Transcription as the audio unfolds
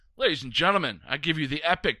Ladies and gentlemen, I give you the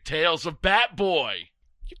epic tales of Bat Boy.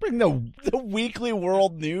 You bring the weekly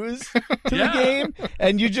world news to the game,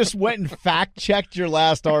 and you just went and fact-checked your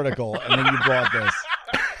last article, and then you brought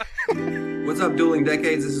this. What's up, Dueling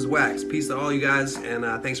Decades? This is Wax. Peace to all you guys, and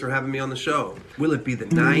thanks for having me on the show. Will it be the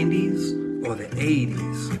 90s or the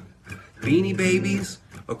 80s? Beanie Babies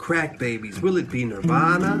or Crack Babies? Will it be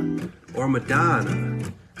Nirvana or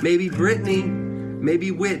Madonna? Maybe Britney,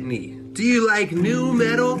 maybe Whitney. Do you like new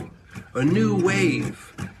metal or new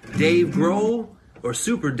wave? Dave Grohl or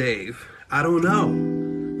Super Dave? I don't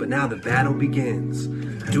know. But now the battle begins.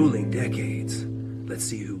 Dueling Decades. Let's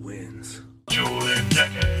see who wins. Dueling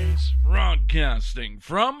Decades. Broadcasting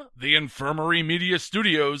from the Infirmary Media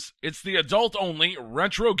Studios, it's the adult-only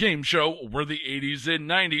retro game show where the 80s and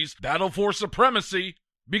 90s battle for supremacy.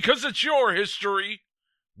 Because it's your history,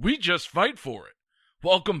 we just fight for it.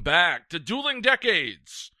 Welcome back to Dueling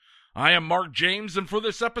Decades. I am Mark James, and for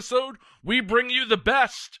this episode, we bring you the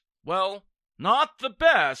best. Well, not the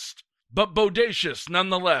best, but bodacious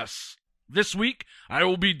nonetheless. This week, I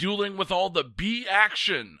will be dueling with all the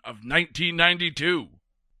B-Action of 1992.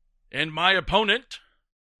 And my opponent...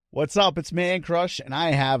 What's up? It's Man Crush, and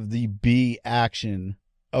I have the B-Action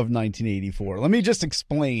of 1984. Let me just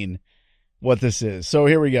explain what this is. So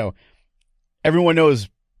here we go. Everyone knows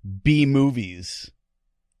B-movies,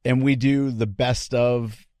 and we do the best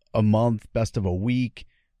of a month, best of a week,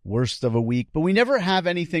 worst of a week, but we never have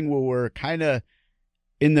anything where we're kind of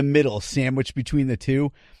in the middle, sandwiched between the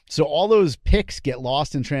two. So all those picks get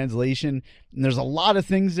lost in translation, and there's a lot of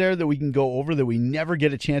things there that we can go over that we never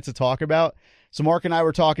get a chance to talk about. So Mark and I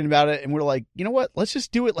were talking about it, and we're like, you know what? Let's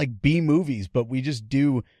just do it like B movies, but we just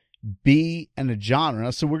do B and a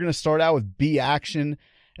genre. So we're going to start out with B action,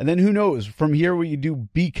 and then who knows? From here we do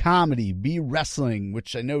B comedy, B wrestling,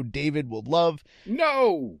 which I know David will love.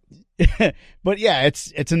 No! But yeah,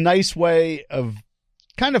 it's a nice way of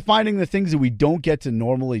kind of finding the things that we don't get to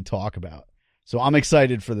normally talk about. So I'm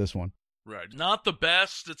excited for this one. Right. Not the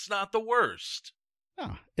best, it's not the worst.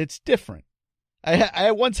 No, it's different.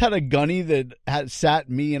 I once had a gunny that had sat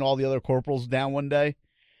me and all the other corporals down one day,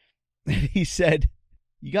 and he said,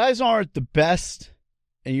 "You guys aren't the best,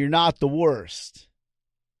 and you're not the worst.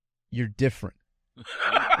 You're different."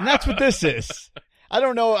 And that's what this is. I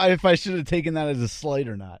don't know if I should have taken that as a slight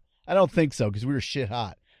or not. I don't think so, because we were shit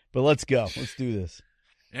hot. But let's go. Let's do this.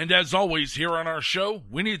 And as always here on our show,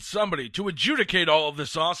 we need somebody to adjudicate all of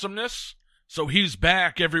this awesomeness. So he's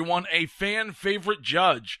back, everyone, a fan-favorite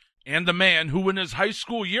judge, and the man who in his high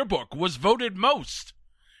school yearbook was voted most.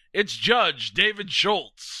 It's Judge David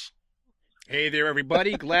Schultz. Hey there,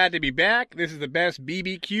 everybody. Glad to be back. This is the best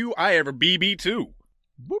BBQ I ever BB2.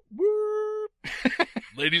 Whoop, whoop.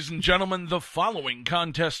 Ladies and gentlemen, the following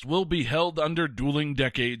contest will be held under Dueling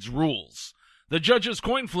Decades rules. The judges'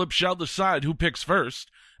 coin flip shall decide who picks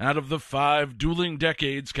first out of the 5 Dueling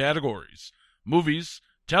Decades categories: movies,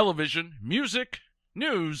 television, music,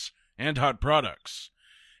 news, and hot products.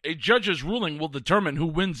 A judge's ruling will determine who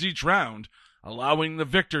wins each round, allowing the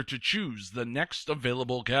victor to choose the next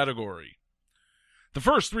available category. The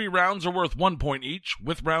first 3 rounds are worth 1 point each,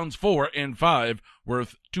 with rounds 4 and 5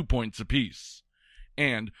 worth 2 points apiece.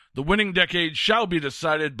 And the winning decade shall be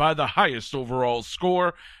decided by the highest overall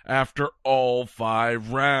score after all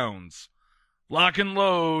 5 rounds. Lock and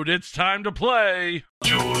load, it's time to play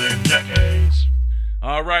Dueling Decades.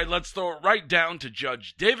 All right, let's throw it right down to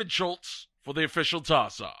Judge David Schultz for the official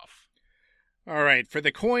toss-off. All right, for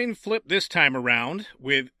the coin flip this time around,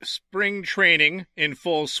 with spring training in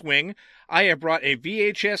full swing, I have brought a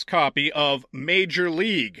VHS copy of Major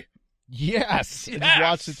League. Yes. I just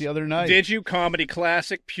watched it the other night. Did you? Comedy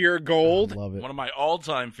classic, pure gold. I love it. One of my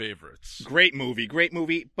all-time favorites. Great movie, great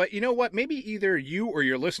movie. But you know what? Maybe either you or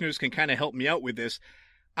your listeners can kind of help me out with this.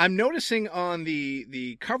 I'm noticing on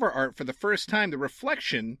the cover art for the first time the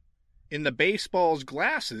reflection in the baseball's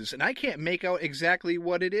glasses, and I can't make out exactly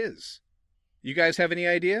what it is. You guys have any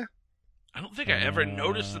idea? I don't think I ever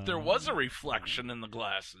noticed that there was a reflection in the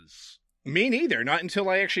glasses. Me neither, not until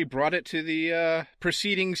I actually brought it to the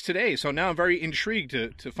proceedings today. So now I'm very intrigued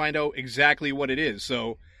to find out exactly what it is.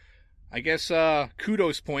 So I guess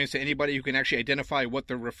kudos points to anybody who can actually identify what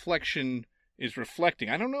the reflection is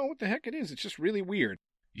reflecting. I don't know what the heck it is. It's just really weird.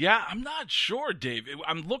 Yeah, I'm not sure, Dave.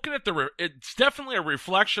 I'm looking at it's definitely a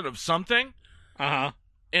reflection of something. Uh-huh.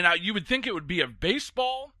 And you would think it would be a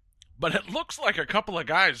baseball, but it looks like a couple of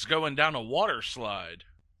guys going down a water slide.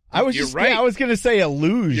 I was right. I was going to say a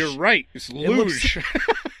luge. You're right. It's luge.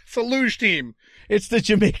 It's a luge team. It's the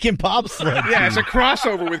Jamaican bobsled. Yeah, it's a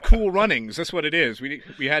crossover with Cool Runnings. That's what it is. We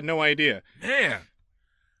had no idea. Man.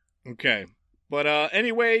 Okay. But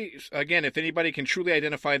anyway, again, if anybody can truly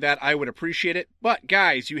identify that, I would appreciate it. But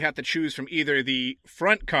guys, you have to choose from either the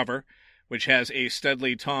front cover, which has a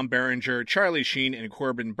Studley, Tom Berenger, Charlie Sheen, and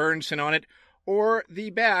Corbin Burnson on it, or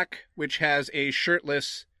the back, which has a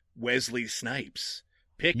shirtless Wesley Snipes.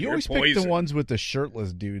 Pick You your always poison. pick the ones with the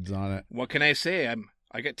shirtless dudes on it. What can I say?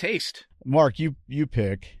 I got taste. Mark, you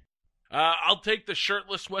pick. I'll take the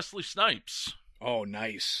shirtless Wesley Snipes. Oh,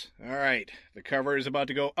 nice. All right. The cover is about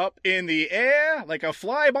to go up in the air like a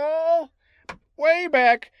fly ball. Way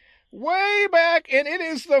back, and it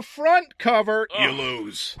is the front cover. Oh. You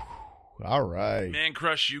lose. All right. Man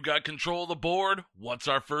Crush, you got control of the board. What's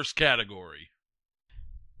our first category?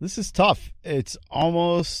 This is tough. It's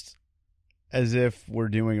almost as if we're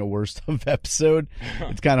doing a worst of episode.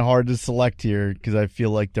 It's kind of hard to select here because I feel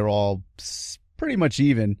like they're all pretty much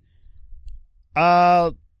even.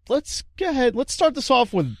 Let's go ahead. Let's start this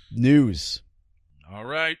off with news. All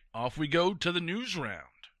right, off we go to the news round.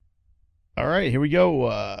 All right, here we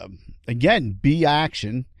go. Again,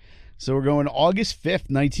 B-Action. So we're going August 5th,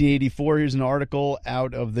 1984. Here's an article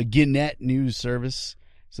out of the Gannett News Service.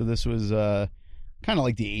 So this was kind of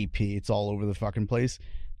like the AP. It's all over the fucking place.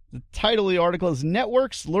 The title of the article is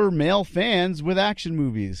Networks Lure Male Fans with Action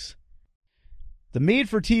Movies. The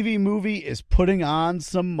made-for-TV movie is putting on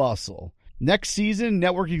some muscle. Next season,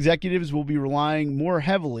 network executives will be relying more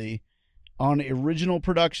heavily on original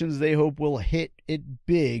productions they hope will hit it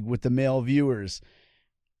big with the male viewers.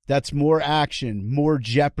 That's more action, more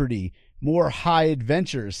Jeopardy, more high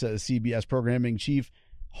adventure, says CBS programming chief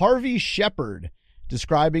Harvey Shepard,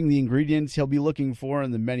 describing the ingredients he'll be looking for in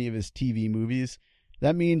the many of his TV movies.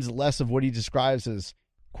 That means less of what he describes as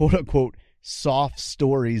quote-unquote soft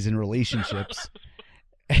stories in relationships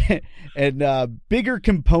and bigger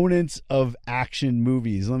components of action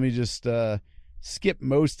movies. Let me just skip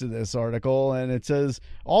most of this article, and it says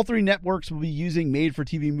all three networks will be using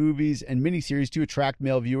made-for-TV movies and miniseries to attract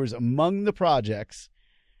male viewers. Among the projects,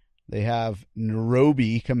 they have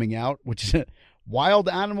Nairobi coming out, which is wild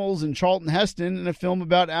animals in Charlton Heston and a film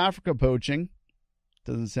about Africa poaching.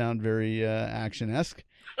 Doesn't sound very action-esque.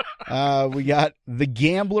 We got The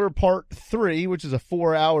Gambler Part 3, which is a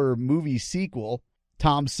 4-hour movie sequel.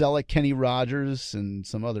 Tom Selleck, Kenny Rogers, and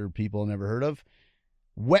some other people I never heard of.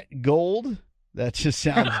 Wet Gold. That just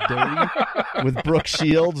sounds dirty. With Brooke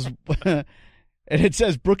Shields. And it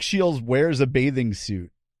says Brooke Shields wears a bathing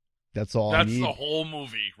suit. That's all I need. That's the whole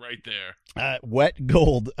movie right there. Wet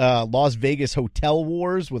Gold. Las Vegas Hotel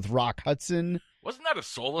Wars with Rock Hudson. Wasn't that a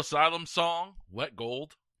Soul Asylum song? Wet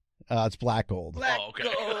Gold? It's Black Gold. Black okay.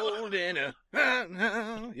 gold in a...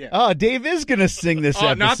 yeah. Oh, Dave is going to sing this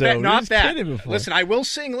episode. Not that. We Not was that. kidding before. Listen, I will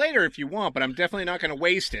sing later if you want, but I'm definitely not going to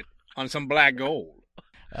waste it on some black gold.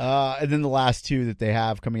 And then the last two that they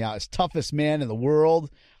have coming out is Toughest Man in the World,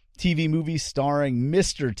 TV movie starring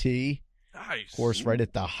Mr. T. Nice. Of course, right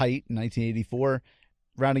at the height in 1984.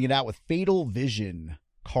 Rounding it out with Fatal Vision,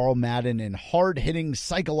 Carl Madden, and hard-hitting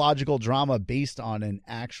psychological drama based on an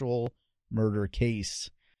actual murder case.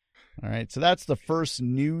 All right, so that's the first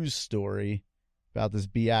news story about this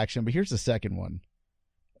B-Action. But here's the second one.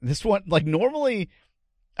 This one, like normally,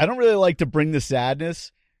 I don't really like to bring the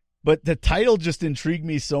sadness, but the title just intrigued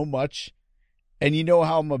me so much. And you know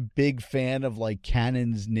how I'm a big fan of like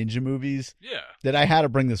Cannon's ninja movies? Yeah. That I had to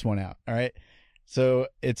bring this one out. All right. So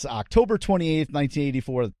it's October 28th,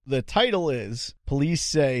 1984. The title is Police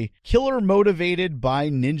Say Killer Motivated by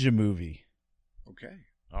Ninja Movie. Okay.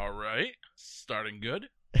 All right. Starting good.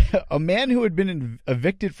 A man who had been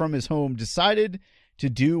evicted from his home decided to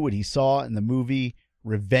do what he saw in the movie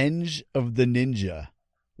Revenge of the Ninja,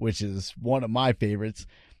 which is one of my favorites.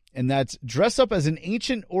 And that's dress up as an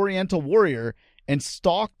ancient Oriental warrior and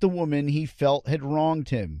stalk the woman he felt had wronged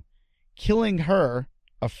him, killing her,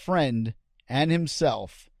 a friend, and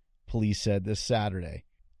himself, police said this Saturday.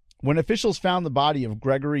 When officials found the body of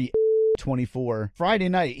Gregory 24 Friday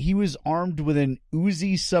night, he was armed with an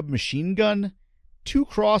Uzi submachine gun, 2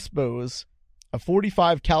 crossbows, a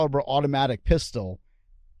 .45 caliber automatic pistol,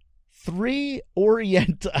 3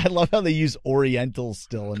 Oriental, I love how they use Oriental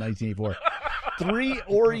still in 1984, 3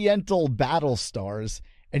 Oriental battle stars,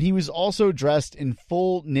 and he was also dressed in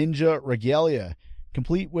full ninja regalia,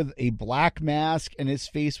 complete with a black mask, and his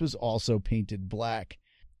face was also painted black.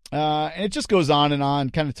 And it just goes on and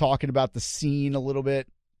on, kind of talking about the scene a little bit.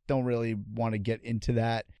 Don't really want to get into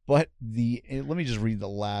that, but let me just read the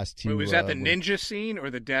last two. Wait, was that the ninja scene or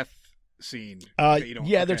the death scene?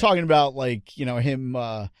 Yeah, they're talking about like, you know, him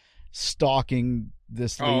stalking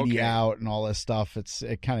this lady out and all this stuff.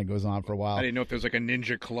 It kind of goes on for a while. I didn't know if there was like a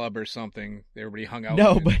ninja club or something. Everybody hung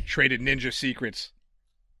out but traded ninja secrets.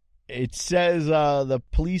 It says the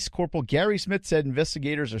police corporal Gary Smith said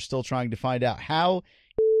investigators are still trying to find out how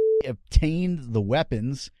he obtained the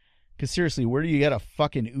weapons. Because seriously, where do you get a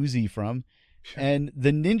fucking Uzi from? And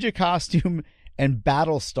the ninja costume and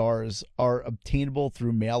battle stars are obtainable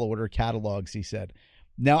through mail order catalogs, he said.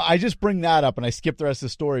 Now, I just bring that up and I skip the rest of the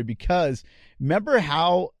story because remember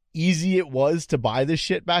how easy it was to buy this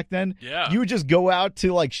shit back then? Yeah. You would just go out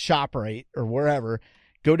to like ShopRite or wherever,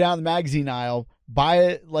 go down the magazine aisle,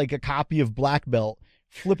 buy like a copy of Black Belt,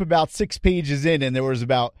 flip about 6 pages in, and there was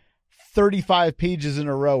about 35 pages in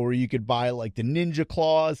a row where you could buy like the ninja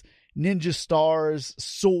claws, ninja stars,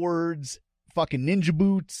 swords, fucking ninja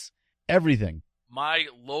boots, everything. My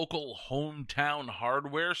local hometown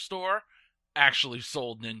hardware store actually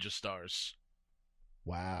sold ninja stars.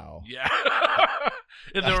 Wow. Yeah.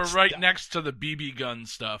 And they were right next to the BB gun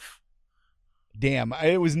stuff. Damn,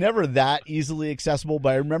 it was never that easily accessible, but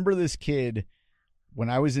I remember this kid when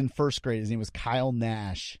I was in first grade. His name was Kyle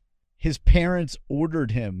Nash. His parents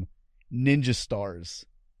ordered him ninja stars,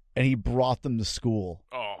 and he brought them to school.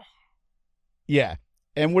 Oh. Yeah.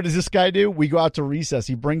 And what does this guy do? We go out to recess.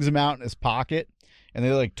 He brings them out in his pocket, and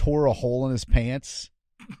they like tore a hole in his pants.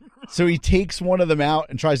 So he takes one of them out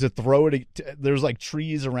and tries to throw it. There's like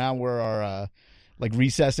trees around where our like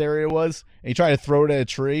recess area was. And he tried to throw it at a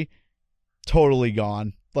tree. Totally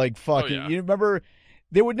gone. Like fucking. Oh, yeah. You remember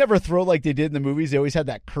they would never throw like they did in the movies. They always had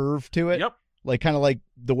that curve to it. Yep. Like kind of like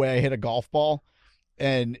the way I hit a golf ball.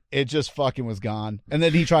 And it just fucking was gone. And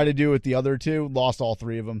then he tried to do it with the other two. Lost all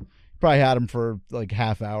three of them. Probably had him for like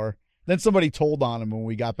half hour. Then somebody told on him when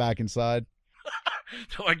we got back inside.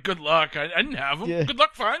 They're like, good luck. I didn't have them. Yeah. Good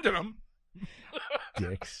luck finding them.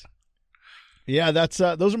 Dicks. Yeah, that's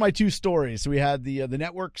those are my two stories. So we had the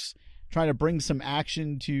networks trying to bring some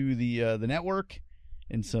action to the network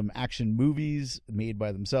and some action movies made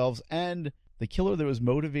by themselves, and the killer that was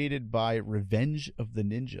motivated by Revenge of the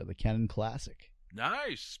Ninja, the canon classic.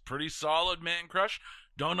 Nice. Pretty solid, Man Crush.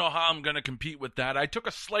 Don't know how I'm going to compete with that. I took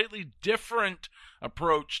a slightly different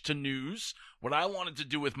approach to news. What I wanted to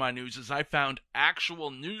do with my news is I found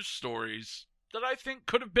actual news stories that I think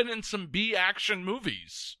could have been in some B-Action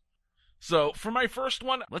movies. So, for my first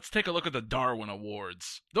one, let's take a look at the Darwin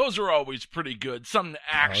Awards. Those are always pretty good. Some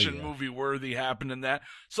action movie worthy happened in that.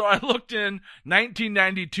 So I looked in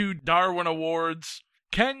 1992 Darwin Awards.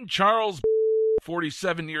 Ken Charles,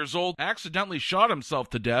 47 years old, accidentally shot himself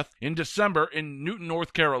to death in December in Newton,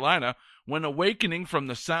 North Carolina, when awakening from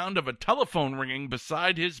the sound of a telephone ringing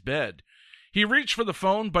beside his bed. He reached for the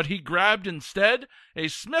phone, but he grabbed instead a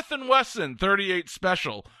Smith & Wesson .38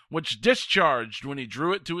 Special, which discharged when he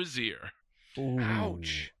drew it to his ear. Ooh.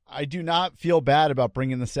 Ouch. I do not feel bad about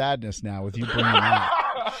bringing the sadness now with you bringing that.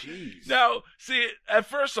 Jeez. Now, see, at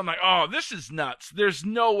first I'm like, oh, this is nuts. There's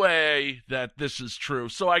no way that this is true.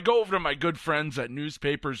 So I go over to my good friends at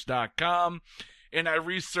newspapers.com, and I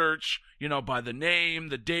research, by the name,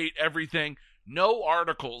 the date, everything. No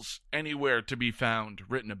articles anywhere to be found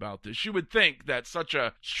written about this. You would think that's such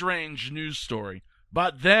a strange news story.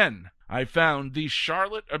 But then I found the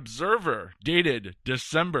Charlotte Observer, dated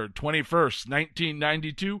December 21st,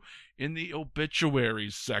 1992, in the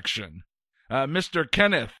obituaries section. Mr.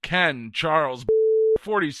 Ken Charles,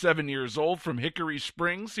 47 years old, from Hickory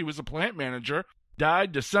Springs. He was a plant manager.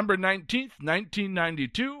 Died December 19th,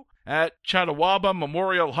 1992. At Chautauqua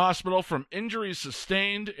Memorial Hospital from injuries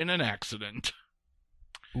sustained in an accident.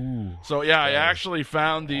 Ooh. So, yeah, I actually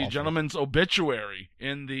found the awful. gentleman's obituary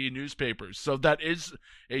in the newspapers. So that is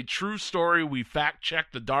a true story. We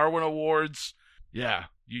fact-checked the Darwin Awards. Yeah,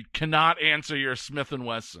 you cannot answer your Smith &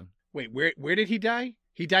 Wesson. Wait, where did he die?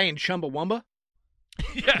 He died in Chumbawamba?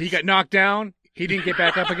 Yes. He got knocked down? He didn't get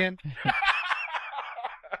back up again?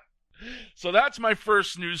 So that's my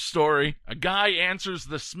first news story. A guy answers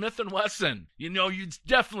the Smith & Wesson. You'd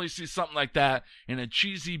definitely see something like that in a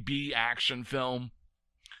cheesy B-Action film.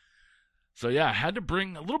 So yeah, I had to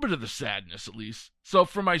bring a little bit of the sadness at least. So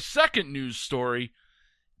for my second news story,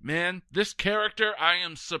 man, this character, I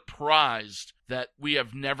am surprised that we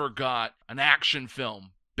have never got an action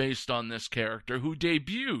film based on this character, who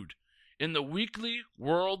debuted in the Weekly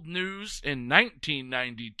World News in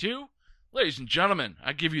 1992. Ladies and gentlemen,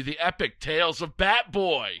 I give you the epic tales of Bat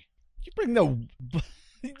Boy. You bring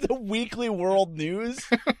the Weekly World News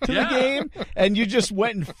to Yeah. the game, and you just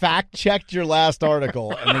went and fact-checked your last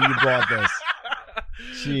article, and then you brought this.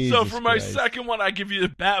 Jesus So for my Christ. second one, I give you the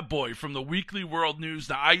Bat Boy from the Weekly World News.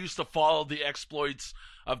 Now, I used to follow the exploits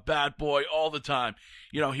of Bat Boy all the time.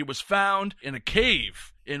 He was found in a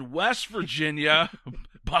cave in West Virginia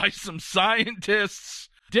by some scientists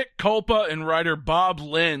Dick Culpa and writer Bob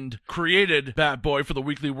Lind created Bat Boy for the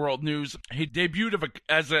Weekly World News. He debuted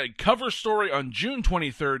as a cover story on June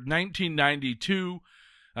 23rd, 1992,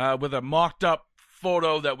 with a mocked-up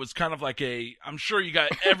photo that was kind of like I'm sure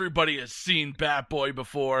everybody has seen Bat Boy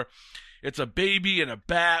before. It's a baby and a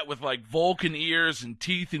bat with like Vulcan ears and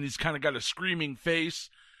teeth, and he's kind of got a screaming face.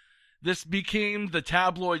 This became the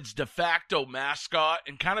tabloid's de facto mascot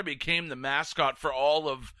and kind of became the mascot for all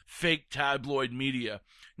of fake tabloid media.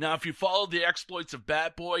 Now, if you follow the exploits of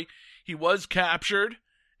Bat Boy, he was captured,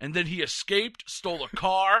 and then he escaped, stole a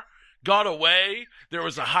car, got away. There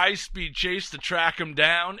was a high-speed chase to track him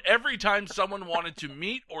down. Every time someone wanted to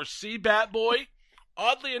meet or see Bat Boy,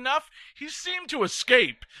 oddly enough, he seemed to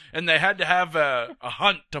escape, and they had to have a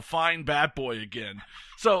hunt to find Bat Boy again.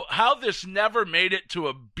 So how this never made it to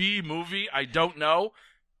a B movie, I don't know,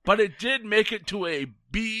 but it did make it to a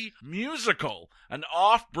B musical. An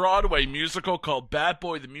off-Broadway musical called Bat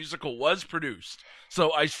Boy the Musical was produced.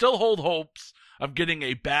 So I still hold hopes of getting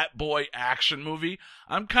a Bat Boy action movie.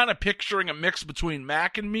 I'm kind of picturing a mix between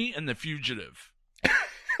Mac and Me and The Fugitive.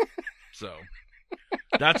 So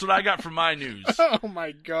that's what I got for my news. Oh,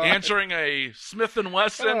 my God. Answering a Smith &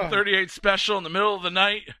 Wesson 38 special in the middle of the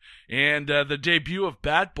night and the debut of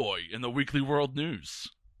Bat Boy in the Weekly World News.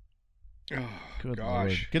 Oh, Good gosh.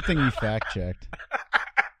 Lord. Good thing you fact-checked.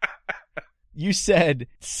 You said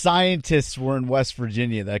scientists were in West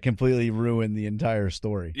Virginia. That completely ruined the entire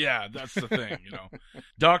story. Yeah, that's the thing,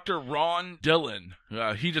 Dr. Ron Dillon,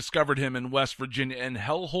 he discovered him in West Virginia in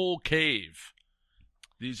Hellhole Cave.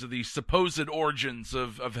 These are the supposed origins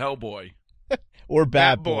of Hellboy. Or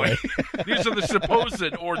Bat Boy. These are the supposed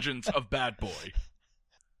origins of Bat Boy.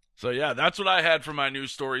 So, yeah, that's what I had for my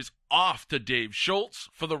news stories. Off to Dave Schultz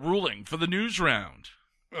for the ruling for the news round.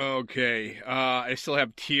 Okay. I still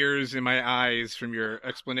have tears in my eyes from your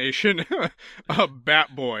explanation of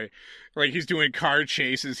Bat Boy. Like, he's doing car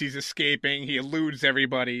chases, he's escaping, he eludes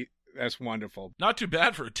everybody. That's wonderful. Not too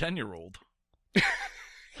bad for a 10-year-old.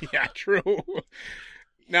 Yeah, true.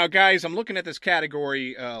 Now, guys, I'm looking at this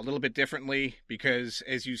category a little bit differently because,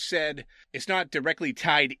 as you said, it's not directly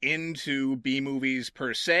tied into B-movies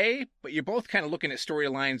per se, but you're both kind of looking at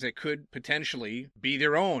storylines that could potentially be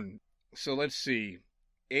their own. So let's see.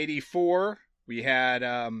 84, we had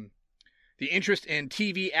the interest in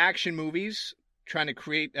TV action movies, trying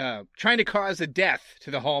to cause a death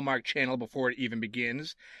to the Hallmark Channel before it even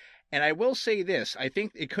begins. And I will say this, I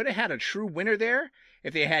think it could have had a true winner there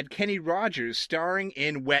if they had Kenny Rogers starring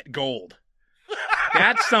in Wet Gold.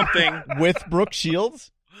 That's something. With Brooke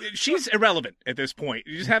Shields? She's irrelevant at this point.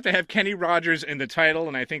 You just have to have Kenny Rogers in the title,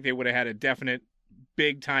 and I think they would have had a definite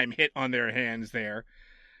big-time hit on their hands there.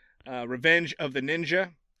 Revenge of the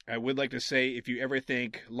Ninja. I would like to say, if you ever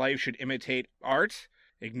think life should imitate art,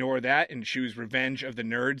 ignore that and choose Revenge of the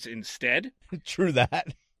Nerds instead. True that. I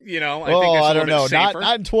think that's I a don't know. bit safer.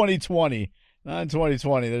 Not in 2020. Not in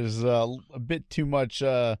 2020. There's a bit too much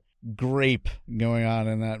grape going on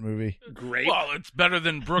in that movie. Great. Well, it's better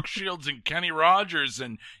than Brooke Shields and Kenny Rogers,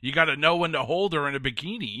 and you got to know when to hold her in a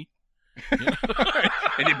bikini.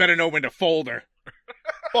 And you better know when to fold her.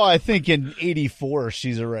 Well, I think in 84,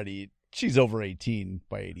 she's over 18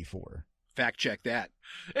 by 84. Fact check that.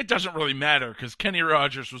 It doesn't really matter because Kenny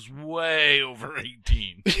Rogers was way over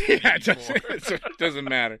 18. Yeah, it doesn't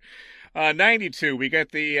matter. 92, we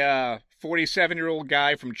got the 47-year-old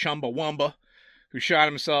guy from Chumbawamba who shot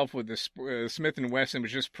himself with the Smith & Wesson,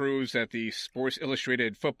 which just proves that the Sports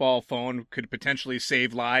Illustrated football phone could potentially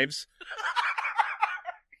save lives.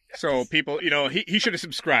 So people, he should have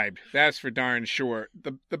subscribed. That's for darn sure.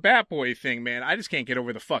 The Bat Boy thing, man, I just can't get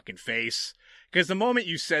over the fucking face. Because the moment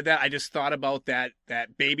you said that, I just thought about that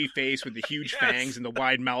baby face with the huge fangs and the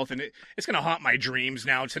wide mouth, and it's going to haunt my dreams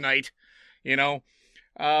now tonight,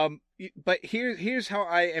 But here's how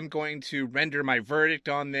I am going to render my verdict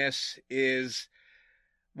on this is,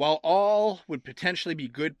 while all would potentially be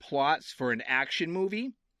good plots for an action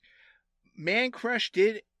movie, Man Crush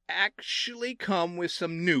did actually come with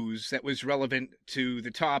some news that was relevant to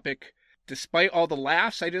the topic. Despite all the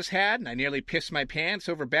laughs I just had, and I nearly pissed my pants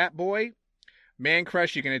over Bat Boy, Man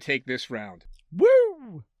Crush, you're going to take this round.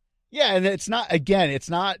 Woo! Yeah, and it's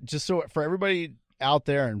not just so for everybody out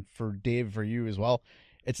there and for Dave, for you as well,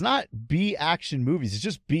 it's not B-Action movies. It's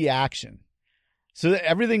just B-Action. So that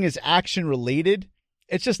everything is action related.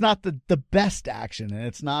 It's just not the best action, and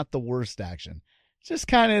it's not the worst action. It's just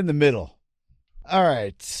kind of in the middle. All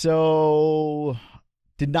right, so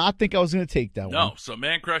did not think I was going to take that one. No, so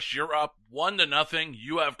Man Crush, you're up 1-0.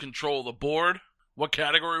 You have control of the board. What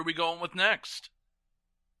category are we going with next?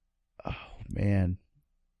 Oh, man.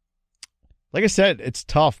 Like I said, it's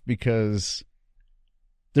tough because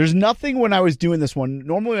There's nothing when I was doing this one.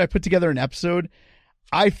 Normally when I put together an episode,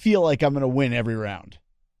 I feel like I'm going to win every round.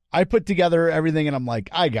 I put together everything and I'm like,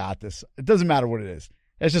 I got this. It doesn't matter what it is.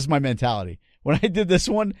 That's just my mentality. When I did this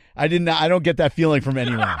one, I don't get that feeling from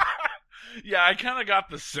anyone. Yeah, I kind of got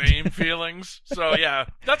the same feelings. So, yeah,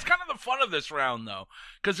 that's kind of the fun of this round, though,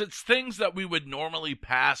 because it's things that we would normally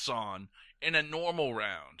pass on in a normal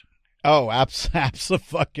round. Oh,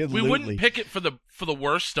 absolutely. We wouldn't pick it for the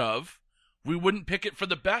worst of. We wouldn't pick it for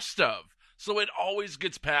the best of. So it always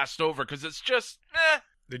gets passed over because it's just,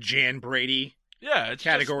 The Jan Brady it's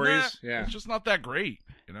categories. Just, it's just not that great,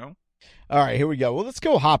 you know? All right, here we go. Well, let's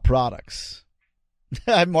go hot products.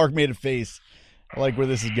 Mark made a face. I like where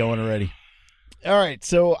this is going already. All right,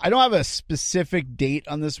 so I don't have a specific date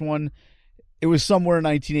on this one. It was somewhere in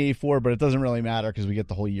 1984, but it doesn't really matter because we get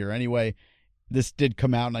the whole year anyway. This did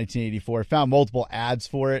come out in 1984. I found multiple ads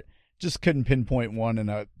for it. Just couldn't pinpoint one, and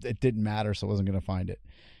it didn't matter, so I wasn't going to find it.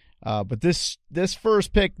 But this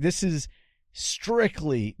first pick, this is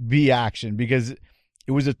strictly B-Action because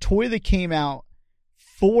it was a toy that came out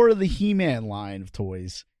for the He-Man line of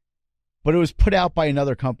toys, but it was put out by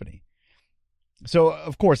another company. So,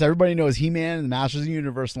 of course, everybody knows He-Man and the Masters of the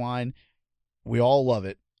Universe line. We all love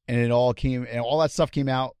it. And all that stuff came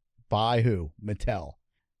out by who? Mattel.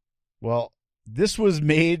 Well, this was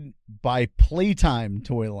made by Playtime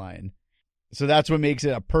toy line. So that's what makes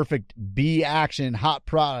it a perfect B-Action hot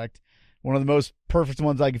product. One of the most perfect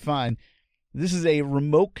ones I could find. This is a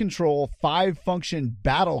remote control 5-function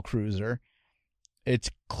battle cruiser. It's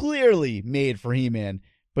clearly made for He-Man,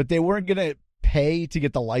 but they weren't going to pay to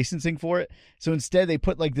get the licensing for it. So instead they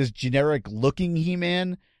put like this generic looking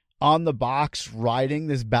He-Man on the box riding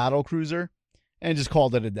this battle cruiser and just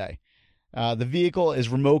called it a day. The vehicle is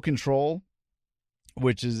remote control,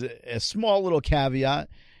 which is a small little caveat.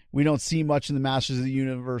 We don't see much in the Masters of the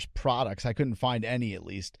Universe products. I couldn't find any, at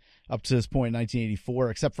least, up to this point in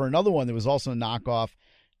 1984, except for another one that was also a knockoff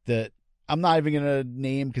that I'm not even going to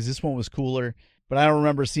name because this one was cooler, but I don't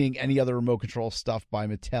remember seeing any other remote control stuff by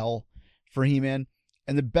Mattel for He-Man.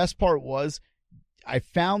 And the best part was I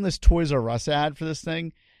found this Toys R Us ad for this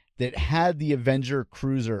thing that had the Avenger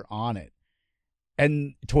Cruiser on it.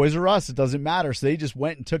 And Toys R Us, it doesn't matter. So they just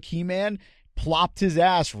went and took He-Man, plopped his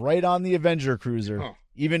ass right on the Avenger Cruiser,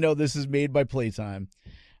 even though this is made by Playtime.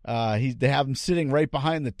 They have him sitting right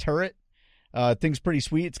behind the turret. Thing's pretty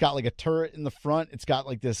sweet. It's got like a turret in the front. It's got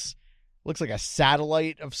like this, looks like a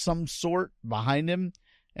satellite of some sort behind him.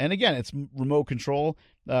 And again, it's remote control.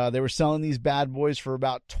 They were selling these bad boys for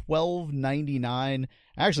about $12.99.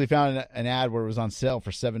 I actually found an ad where it was on sale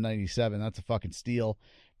for $7.97. That's a fucking steal.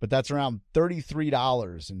 But that's around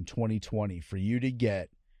 $33 in 2020 for you to get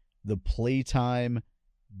the Playtime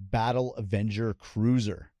Battle Avenger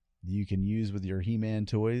Cruiser that you can use with your He-Man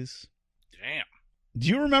toys. Damn. Do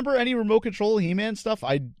you remember any remote control He-Man stuff?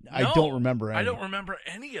 I don't remember any. I don't remember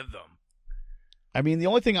any of them. I mean, the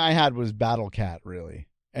only thing I had was Battle Cat, really.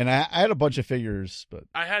 And I had a bunch of figures, but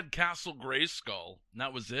I had Castle Grayskull, and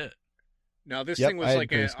that was it. Now, this thing was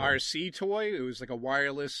like an RC toy? It was like a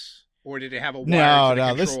wireless, or did it have a wire to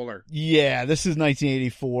the controller? This is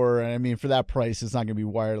 1984, and I mean, for that price, it's not going to be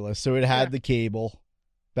wireless. So it had the cable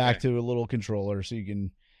back to a little controller, so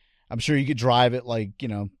I'm sure you could drive it like,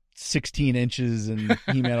 16 inches, and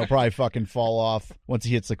He-Man will probably fucking fall off once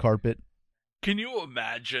he hits the carpet. Can you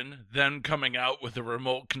imagine them coming out with a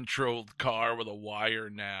remote-controlled car with a wire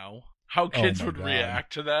now? How kids would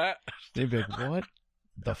react to that? They'd be like, what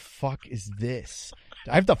the fuck is this?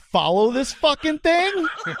 Do I have to follow this fucking thing?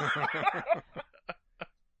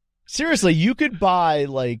 Seriously, you could buy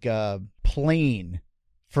like a plane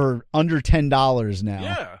for under $10 now.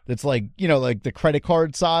 Yeah. That's like, like the credit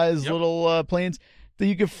card size little planes that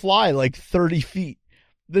you could fly like 30 feet.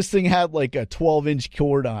 This thing had like a 12-inch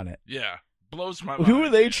cord on it. Yeah. Blows my mind. Who were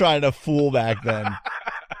they trying to fool back then?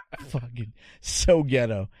 Fucking so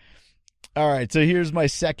ghetto. All right, so here's my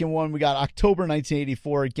second one. We got October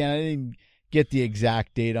 1984. Again, I didn't get the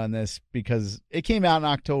exact date on this because it came out in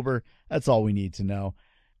October. That's all we need to know.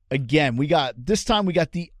 Again, this time we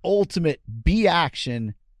got the ultimate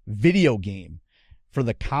B-Action video game for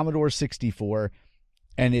the Commodore 64.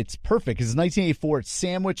 And it's perfect because it's 1984. It's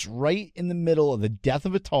sandwiched right in the middle of the death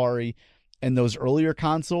of Atari and those earlier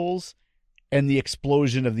consoles and the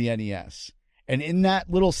explosion of the NES. And in that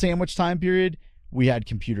little sandwich time period, we had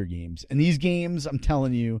computer games. And these games, I'm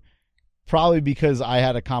telling you, probably because I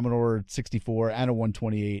had a Commodore 64 and a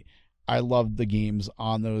 128, I loved the games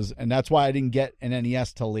on those. And that's why I didn't get an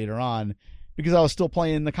NES till later on, because I was still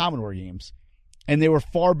playing the Commodore games. And they were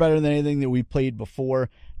far better than anything that we played before.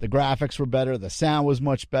 The graphics were better. The sound was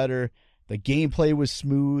much better. The gameplay was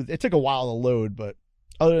smooth. It took a while to load, but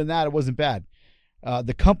Other than that, it wasn't bad.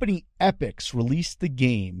 The company Epix released the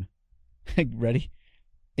game. Ready?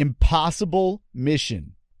 Impossible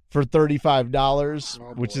Mission for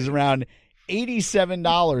 $35, which is around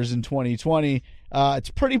 $87 in 2020. It's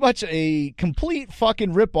pretty much a complete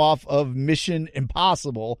fucking ripoff of Mission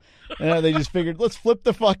Impossible. They just figured, let's flip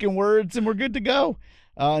the fucking words and we're good to go.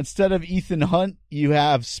 Instead of Ethan Hunt, you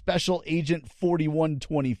have Special Agent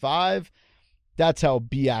 4125. That's how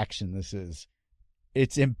B-Action this is.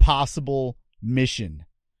 It's Impossible Mission.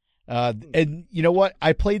 And you know what?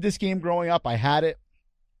 I played this game growing up. I had it.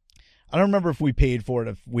 I don't remember if we paid for it,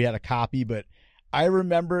 if we had a copy, but I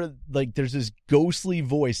remember like there's this ghostly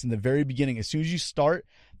voice in the very beginning. As soon as you start,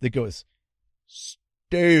 that goes,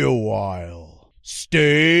 "Stay a while,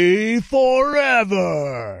 stay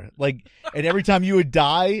forever." Like, and every time you would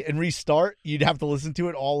die and restart, you'd have to listen to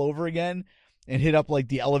it all over again and hit up like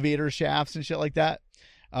the elevator shafts and shit like that.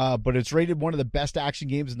 But it's rated one of the best action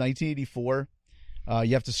games in 1984.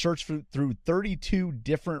 You have to search through 32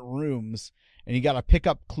 different rooms, and you got to pick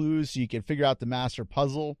up clues so you can figure out the master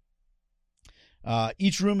puzzle.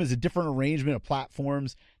 Each room is a different arrangement of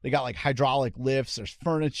platforms. They got like hydraulic lifts, there's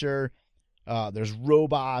furniture, there's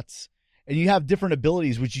robots, and you have different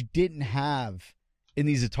abilities which you didn't have in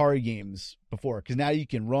these Atari games before, because now you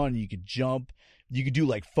can run, you can jump, you can do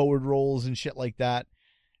like forward rolls and shit like that.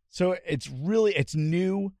 So it's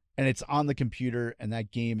new, and it's on the computer, and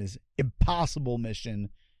that game is Impossible Mission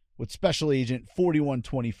with Special Agent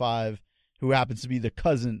 4125, who happens to be the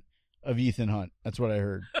cousin of Ethan Hunt. That's what I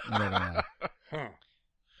heard. Huh.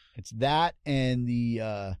 It's that and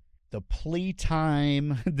the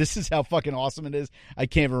Playtime. This is how fucking awesome it is. I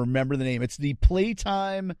can't even remember the name. It's the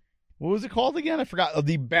Playtime. What was it called again? I forgot.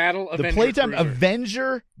 The Playtime Cruiser.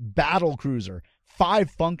 Avenger Battle Cruiser.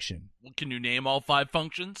 5-function. Well, can you name all 5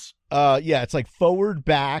 functions? Yeah, it's like forward,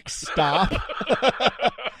 back, stop.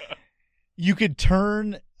 You could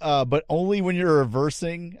turn, but only when you're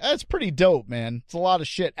reversing. That's pretty dope, man. It's a lot of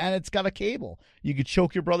shit, and it's got a cable you could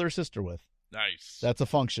choke your brother or sister with. Nice. That's a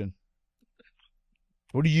function.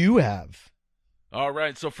 What do you have? All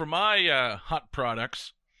right, so for my hot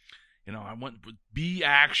products, I went with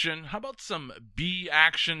B-Action. How about some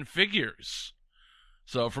B-Action figures?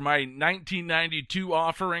 So for my 1992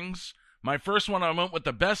 offerings, my first one, I went with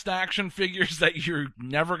the best action figures that you're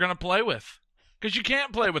never going to play with, because you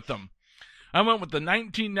can't play with them. I went with the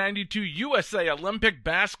 1992 USA Olympic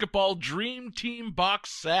Basketball Dream Team box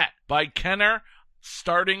set by Kenner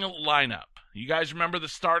Starting Lineup. You guys remember the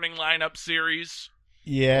Starting Lineup series?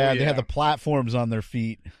 Yeah, they had the platforms on their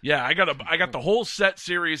feet. Yeah, I got the whole set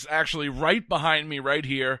series actually right behind me right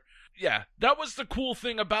here. Yeah, that was the cool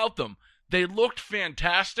thing about them. They looked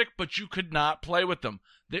fantastic, but you could not play with them.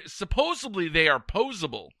 Supposedly they are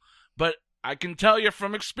posable, but I can tell you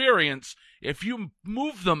from experience, if you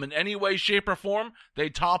move them in any way, shape, or form, they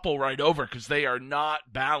topple right over because they are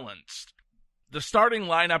not balanced. The Starting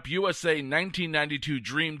Lineup USA 1992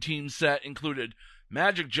 Dream Team set included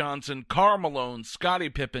Magic Johnson, Karl Malone, Scottie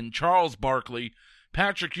Pippen, Charles Barkley,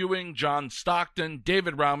 Patrick Ewing, John Stockton,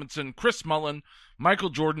 David Robinson, Chris Mullin,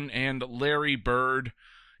 Michael Jordan, and Larry Bird.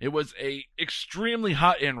 It was a extremely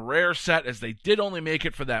hot and rare set, as they did only make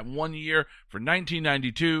it for that 1 year for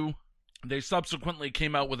 1992. They subsequently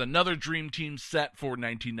came out with another Dream Team set for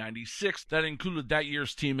 1996 that included that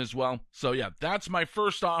year's team as well. So yeah, that's my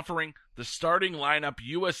first offering, the Starting Lineup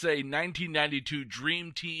USA 1992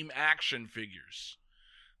 Dream Team action figures,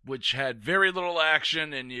 which had very little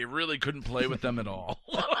action and you really couldn't play with them at all.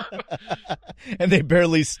 And they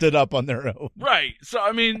barely stood up on their own. Right. So,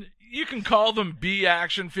 I mean, you can call them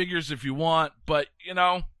B-Action figures if you want, but,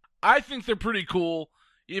 I think they're pretty cool,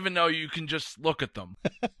 even though you can just look at them.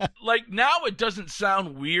 Like, now it doesn't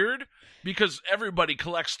sound weird because everybody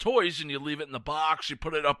collects toys and you leave it in the box, you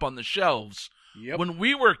put it up on the shelves. Yep. When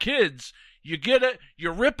we were kids, you get it, you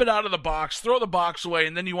rip it out of the box, throw the box away,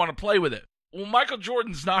 and then you want to play with it. Well, Michael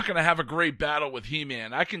Jordan's not going to have a great battle with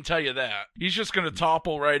He-Man, I can tell you that. He's just going to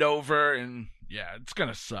topple right over, and yeah, it's going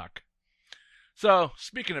to suck. So,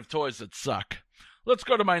 speaking of toys that suck, let's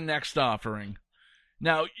go to my next offering.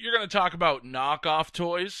 Now, you're going to talk about knockoff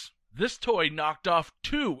toys. This toy knocked off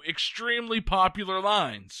 2 extremely popular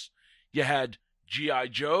lines. You had G.I.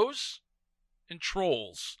 Joes and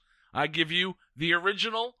Trolls. I give you the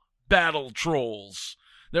original Battle Trolls.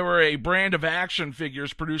 They were a brand of action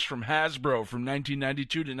figures produced from Hasbro from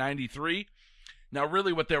 1992 to 93. Now,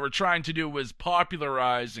 really what they were trying to do was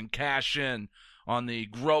popularize and cash in on the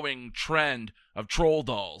growing trend of troll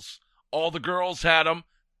dolls. All the girls had them.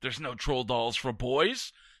 There's no troll dolls for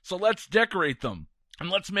boys, so let's decorate them, and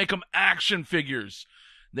let's make them action figures.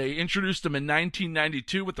 They introduced them in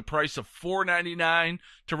 1992 with the price of $4.99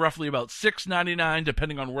 to roughly about $6.99,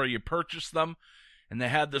 depending on where you purchase them. And they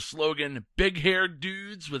had the slogan, "Big-haired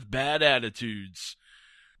dudes with bad attitudes."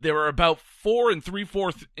 They were about 4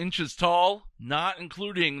 3/4 inches tall, not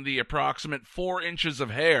including the approximate 4 inches of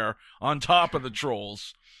hair on top of the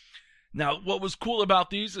trolls. Now, what was cool about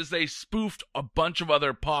these is they spoofed a bunch of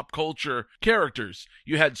other pop culture characters.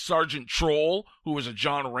 You had Sergeant Troll, who was a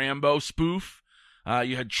John Rambo spoof.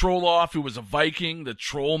 You had Trolloff, who was a Viking, the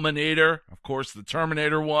Trollmanator, of course, the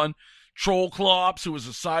Terminator one. Trollclops, who was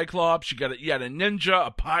a Cyclops. You had a ninja,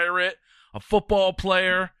 a pirate, a football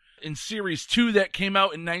player. In Series 2 that came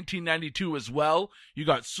out in 1992 as well, you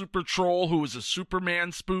got Super Troll, who was a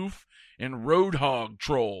Superman spoof, and Roadhog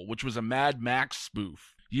Troll, which was a Mad Max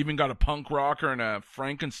spoof. You even got a punk rocker and a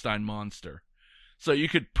Frankenstein monster. So you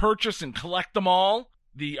could purchase and collect them all.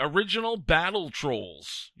 The original Battle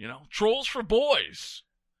Trolls, trolls for boys.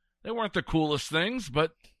 They weren't the coolest things,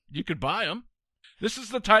 but you could buy them. This is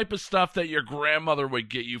the type of stuff that your grandmother would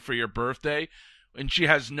get you for your birthday, and she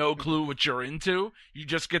has no clue what you're into. You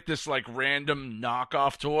just get this random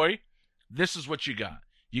knockoff toy. This is what you got.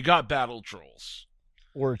 You got Battle Trolls.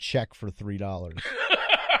 Or a check for $3.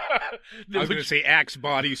 I was going to say Axe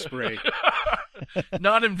body spray.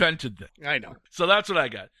 Not invented then. I know. So that's what I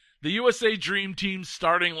got. The USA Dream Team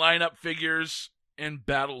starting lineup figures and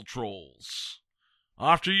Battle Trolls.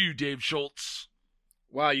 Off to you, Dave Schultz.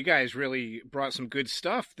 Wow, you guys really brought some good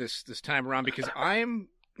stuff this time around, because I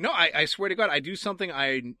swear to God, I do something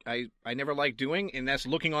I never like doing, and that's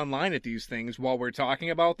looking online at these things while we're talking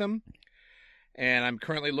about them. And I'm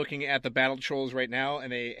currently looking at the Battle Trolls right now,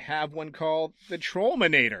 and they have one called the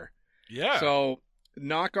Trollmanator. Yeah. So,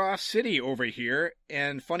 knockoff city over here,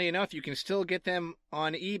 and funny enough, you can still get them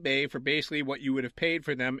on eBay for basically what you would have paid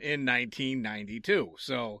for them in 1992.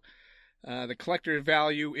 So, the collector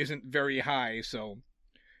value isn't very high, so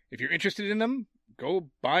if you're interested in them, go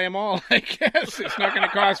buy them all, I guess. It's not going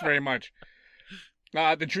to cost very much.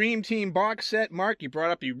 The Dream Team box set, Mark, you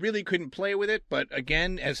brought up you really couldn't play with it, but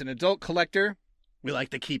again, as an adult collector, we like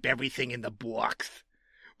to keep everything in the box.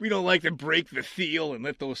 We don't like to break the seal and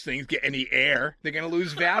let those things get any air. They're going to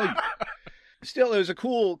lose value. Still, it was a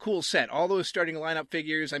cool set. All those starting lineup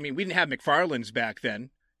figures, I mean, we didn't have McFarlane's back then,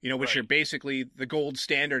 which are basically the gold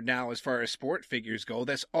standard now as far as sport figures go.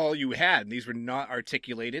 That's all you had. And these were not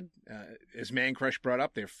articulated. As Man Crush brought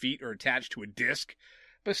up, their feet are attached to a disc.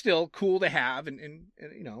 But still, cool to have. And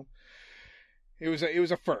it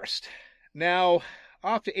was a first. Now,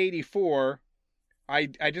 off to 84, I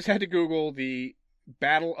just had to Google the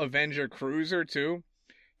Battle Avenger Cruiser, too.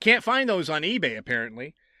 Can't find those on eBay,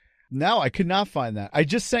 apparently. No, I could not find that. I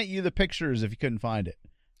just sent you the pictures if you couldn't find it.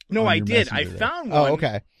 No, I did. I found one. Oh,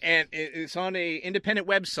 okay. And it's on a independent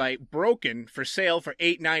website, broken, for sale for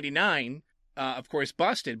 $8.99. Of course,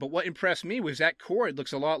 busted. But what impressed me was that cord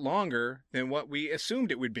looks a lot longer than what we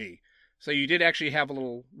assumed it would be. So you did actually have a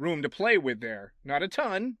little room to play with there. Not a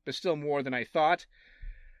ton, but still more than I thought.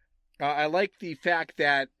 I like the fact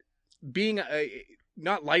that being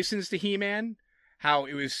not licensed to He-Man, how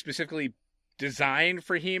it was specifically designed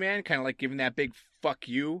for He-Man, kind of like giving that big fuck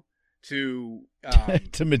you to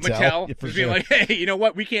Mattel. Yeah, for Just being sure. like, hey, you know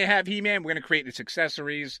what? We can't have He-Man. We're going to create its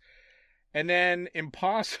accessories. And then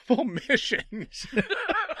Impossible Mission.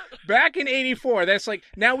 Back in 84, that's like,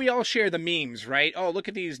 now we all share the memes, right? Oh, look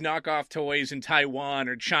at these knockoff toys in Taiwan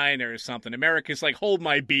or China or something. America's like, hold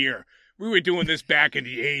my beer. We were doing this back in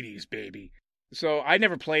the 80s, baby. So I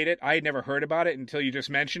never played it. I had never heard about it until you just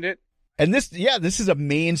mentioned it. And this is a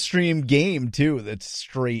mainstream game, too, that's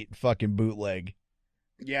straight fucking bootleg.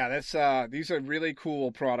 Yeah, that's these are really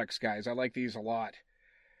cool products, guys. I like these a lot.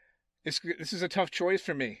 This is a tough choice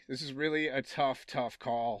for me. This is really a tough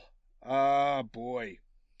call. Boy.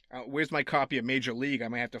 Where's my copy of Major League? I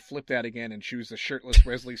might have to flip that again and choose the shirtless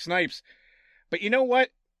Wesley Snipes. But you know what?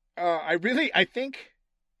 I think,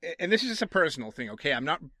 and this is just a personal thing, okay? I'm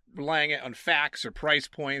not relying it on facts or price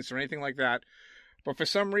points or anything like that. But for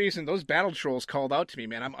some reason, those Battle Trolls called out to me,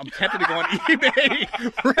 man. I'm tempted to go on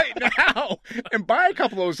eBay right now and buy a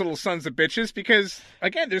couple of those little sons of bitches because,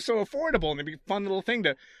 again, they're so affordable and it'd be a fun little thing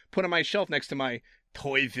to put on my shelf next to my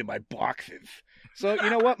toys in my boxes. So,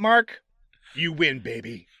 you know what, Mark? You win,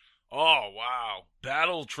 baby. Oh, wow.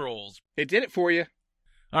 Battle Trolls. It did it for you.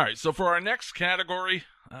 All right, so for our next category,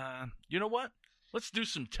 you know what? Let's do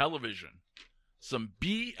some television. Some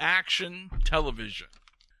B-Action television.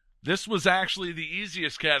 This was actually the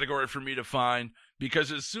easiest category for me to find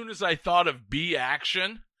because as soon as I thought of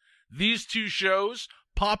B-Action, these two shows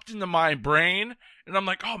popped into my brain, and I'm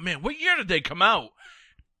like, oh man, what year did they come out?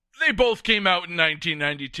 They both came out in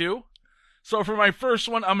 1992. So for my first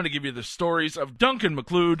one, I'm going to give you the stories of Duncan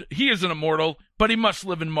MacLeod. He is an immortal, but he must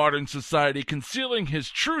live in modern society, concealing his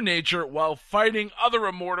true nature while fighting other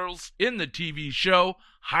immortals in the TV show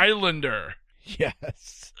Highlander.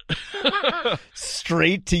 Yes.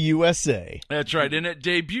 Straight to USA. That's right, and it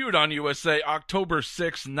debuted on USA October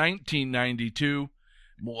 6, 1992.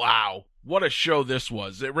 Wow, what a show this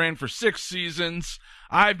was. It ran for 6 seasons.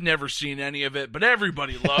 I've never seen any of it, but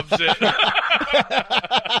everybody loves it.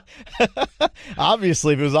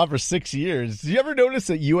 Obviously, if it was on for 6 years. Did you ever notice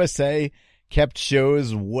that USA kept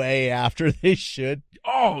shows way after they should?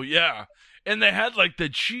 Oh, yeah. And they had like the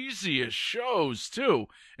cheesiest shows, too.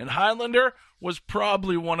 And Highlander was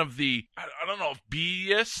probably one of the, I don't know if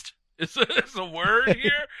B-ist is a word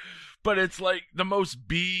here, but it's like the most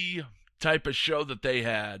B type of show that they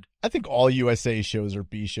had. I think all USA shows are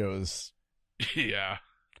B shows. Yeah.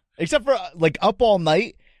 Except for like Up All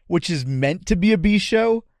Night, which is meant to be a B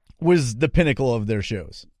show, was the pinnacle of their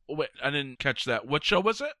shows. Wait, I didn't catch that. What show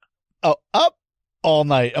was it? Oh, Up All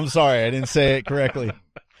Night. I'm sorry, I didn't say it correctly.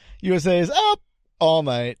 USA is Up All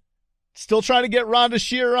Night. Still trying to get Rhonda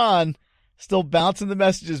Shear on. Still bouncing the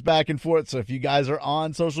messages back and forth. So if you guys are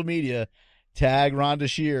on social media, tag Rhonda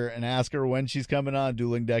Shear and ask her when she's coming on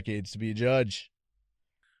Dueling Decades to be a judge.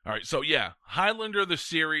 All right, so yeah, Highlander the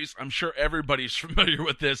series, I'm sure everybody's familiar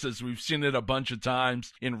with this as we've seen it a bunch of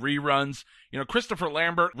times in reruns. You know, Christopher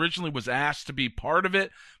Lambert originally was asked to be part of it,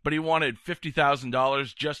 but he wanted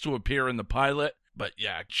 $50,000 just to appear in the pilot. But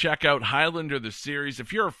yeah, check out Highlander the series.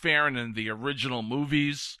 If you're a fan in the original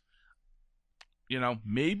movies, you know,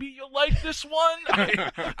 maybe you'll like this one.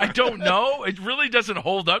 I don't know. It really doesn't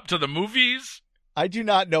hold up to the movies. I do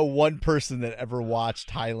not know one person that ever watched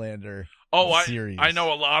Highlander. Series. I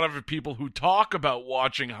know a lot of people who talk about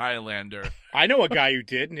watching Highlander. I know a guy who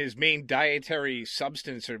did, and his main dietary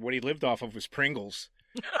substance or what he lived off of was Pringles.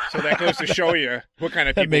 So that goes to show you what kind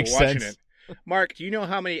of people were watching it. Mark, do you know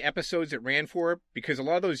how many episodes it ran for? Because a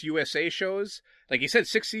lot of those USA shows, like you said,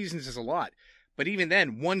 6 seasons is a lot. But even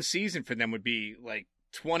then, one season for them would be like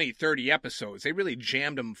 20, 30 episodes. They really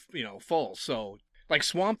jammed them, full. So, like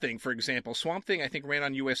Swamp Thing, for example. Swamp Thing, I think, ran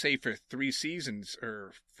on USA for 3 seasons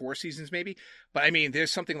or 4 seasons maybe. But, I mean,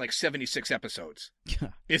 there's something like 76 episodes.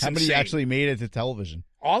 It's How many insane. actually made it to television?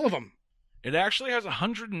 All of them. It actually has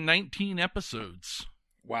 119 episodes.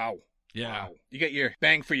 Wow. Yeah. Wow. You get your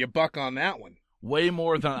bang for your buck on that one. Way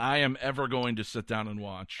more than I am ever going to sit down and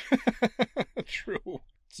watch. True.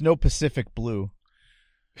 It's no Pacific Blue.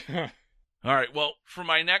 All right, well, for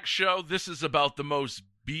my next show, this is about the most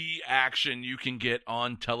B action you can get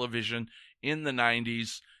on television in the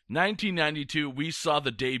 90s. 1992, we saw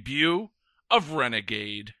the debut of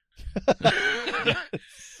Renegade.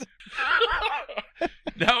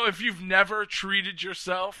 Now, if you've never treated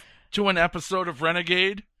yourself to an episode of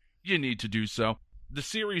Renegade, you need to do so. The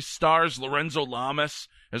series stars Lorenzo Lamas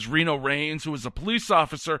as Reno Raines, who is a police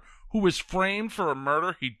officer who was framed for a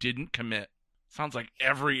murder he didn't commit. Sounds like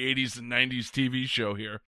every 80s and 90s TV show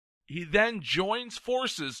here. He then joins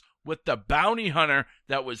forces with the bounty hunter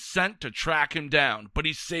that was sent to track him down, but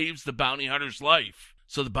he saves the bounty hunter's life.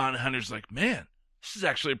 So the bounty hunter's like, man, this is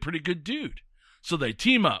actually a pretty good dude. So they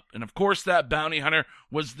team up, and of course that bounty hunter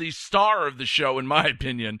was the star of the show, in my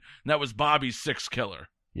opinion, and that was Bobby Six Killer.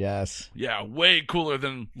 Yes. Yeah, way cooler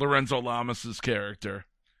than Lorenzo Lamas' character.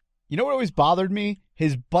 You know what always bothered me?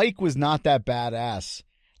 His bike was not that badass.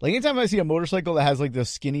 Like, anytime I see a motorcycle that has, like, those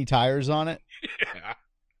skinny tires on it, Yeah.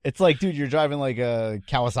 it's like, dude, you're driving, like, a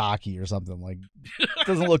Kawasaki or something. Like, it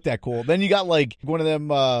doesn't look that cool. Then you got, like, one of them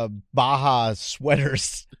Baja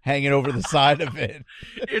sweaters hanging over the side of it.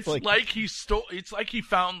 It's like he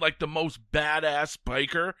found, like, the most badass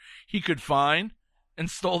biker he could find and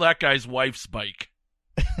stole that guy's wife's bike.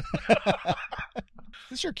 Is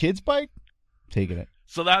this your kid's bike? Taking it.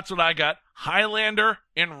 So that's what I got. Highlander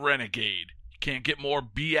and Renegade. Can't get more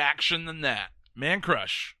B action than that. Man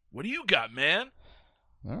Crush, what do you got, man?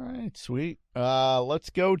 All right, sweet. Let's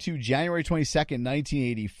go to January 22nd,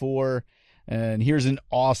 1984. And here's an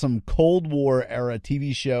awesome Cold War era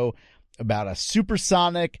TV show about a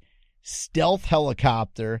supersonic stealth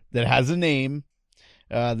helicopter that has a name.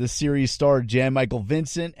 The series starred Jan Michael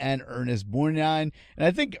Vincent and Ernest Borgnine. And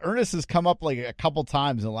I think Ernest has come up like a couple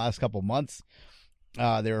times in the last couple months.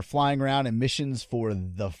 They were flying around in missions for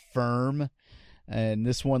The Firm. And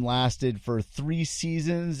this one lasted for 3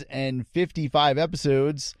 seasons and 55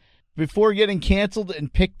 episodes before getting canceled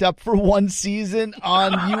and picked up for 1 season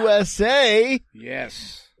on USA.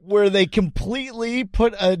 Yes. Where they completely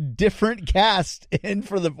put a different cast in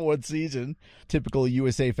for the 4th season. Typical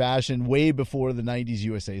USA fashion, way before the 90s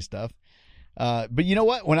USA stuff. But you know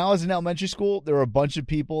what? When I was in elementary school, there were a bunch of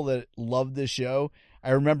people that loved this show.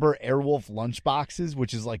 I remember Airwolf lunchboxes,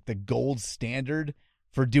 which is like the gold standard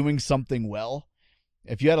for doing something well.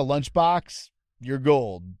 If you had a lunchbox, you're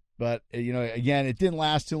gold. But, again, it didn't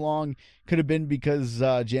last too long. Could have been because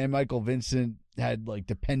Jan Michael Vincent had like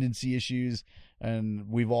dependency issues, and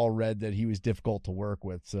we've all read that he was difficult to work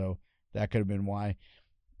with. So that could have been why.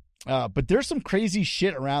 But there's some crazy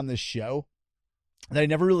shit around this show that I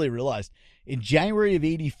never really realized. In January of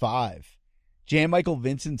 1985, Jan Michael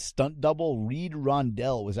Vincent's stunt double Reed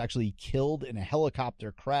Rondell was actually killed in a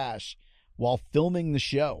helicopter crash while filming the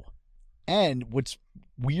show. And what's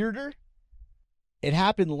weirder, it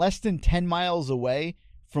happened less than 10 miles away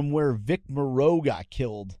from where Vic Moreau got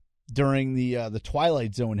killed during the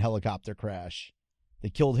Twilight Zone helicopter crash. They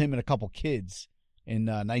killed him and a couple kids in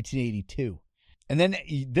 1982. And then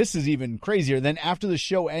this is even crazier. Then after the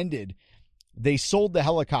show ended, they sold the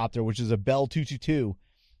helicopter, which is a Bell 222.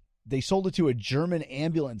 They sold it to a German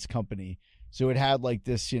ambulance company. So it had like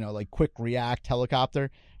this, like quick react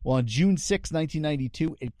helicopter. Well, on June 6,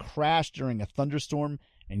 1992, it crashed during a thunderstorm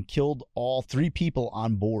and killed all 3 people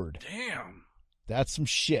on board. Damn. That's some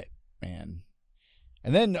shit, man.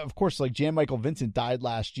 And then, of course, like Jan Michael Vincent died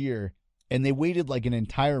last year, and they waited like an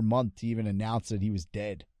entire month to even announce that he was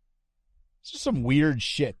dead. It's just some weird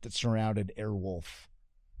shit that surrounded Airwolf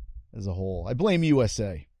as a whole. I blame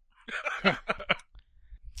USA.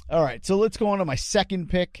 All right, so let's go on to my second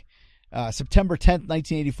pick, September 10th,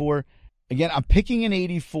 1984. Again, I'm picking an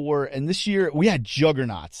 84, and this year we had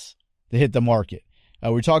juggernauts that hit the market. We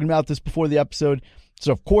were talking about this before the episode.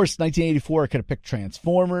 So, of course, 1984, I could have picked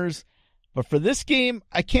Transformers. But for this game,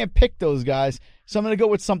 I can't pick those guys. So I'm going to go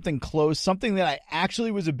with something close, something that I actually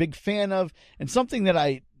was a big fan of, and something that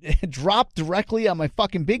I dropped directly on my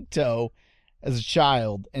fucking big toe as a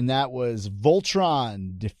child. And that was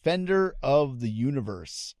Voltron, Defender of the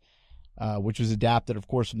Universe, which was adapted, of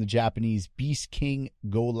course, from the Japanese Beast King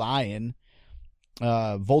Go Lion.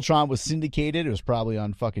 Voltron was syndicated. It was probably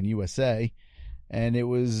on fucking USA. And it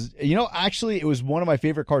was, actually, it was one of my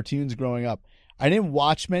favorite cartoons growing up. I didn't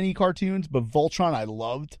watch many cartoons, but Voltron I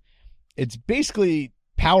loved. It's basically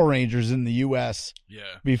Power Rangers in the U.S.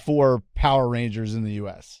 Before Power Rangers in the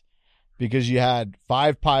U.S. Because you had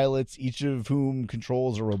 5 pilots, each of whom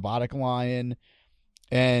controls a robotic lion.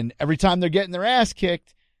 And every time they're getting their ass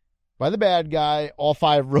kicked by the bad guy, all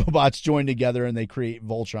 5 robots join together and they create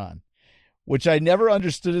Voltron. Which I never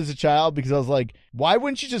understood as a child because I was like, why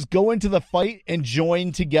wouldn't you just go into the fight and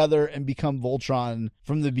join together and become Voltron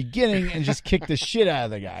from the beginning and just kick the shit out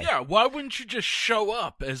of the guy? Yeah, why wouldn't you just show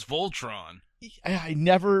up as Voltron? I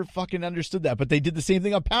never fucking understood that, but they did the same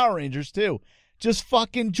thing on Power Rangers too. Just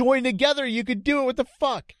fucking join together. You could do it. What the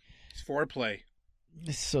fuck? It's foreplay.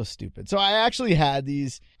 It's so stupid. So I actually had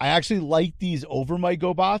these. I actually liked these over my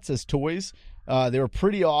GoBots as toys. They were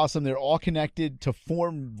pretty awesome. They're all connected to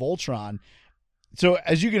form Voltron. So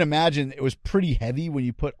as you can imagine, it was pretty heavy when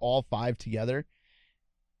you put all 5 together.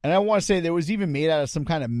 And I want to say there was even made out of some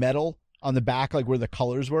kind of metal on the back, like where the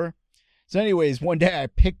colors were. So anyways, one day I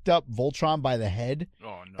picked up Voltron by the head.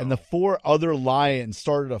 Oh, no. And the 4 other lions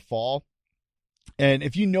started to fall. And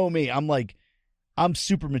if you know me, I'm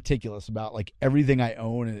super meticulous about like everything I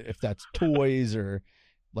own, if that's toys or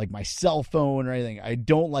like my cell phone or anything. I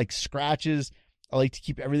don't like scratches. I like to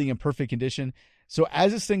keep everything in perfect condition. So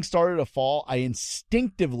as this thing started to fall, I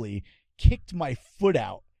instinctively kicked my foot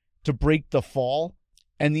out to break the fall,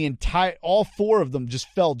 and all 4 of them just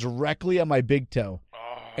fell directly on my big toe.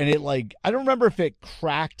 And it I don't remember if it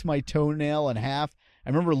cracked my toenail in half. I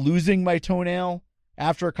remember losing my toenail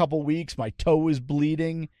after a couple weeks. My toe was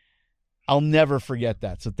bleeding. I'll never forget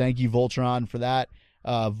that. So thank you, Voltron, for that.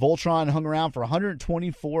 Voltron hung around for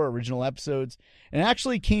 124 original episodes and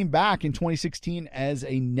actually came back in 2016 as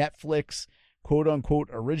a Netflix quote-unquote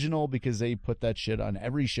original because they put that shit on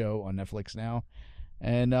every show on Netflix now.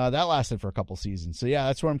 And that lasted for a couple seasons. So yeah,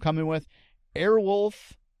 that's where I'm coming with.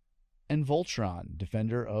 Airwolf and Voltron,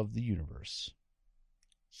 Defender of the Universe.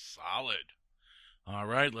 Solid. All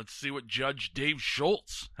right, let's see what Judge Dave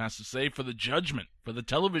Schultz has to say for the judgment for the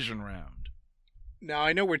television round. Now,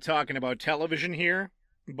 I know we're talking about television here,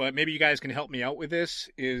 but maybe you guys can help me out with this,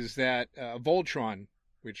 is that Voltron,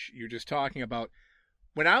 which you're just talking about.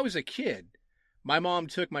 When I was a kid, my mom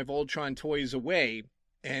took my Voltron toys away,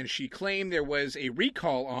 and she claimed there was a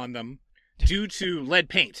recall on them due to lead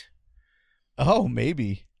paint. Oh,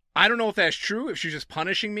 maybe. I don't know if that's true, if she's just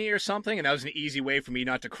punishing me or something, and that was an easy way for me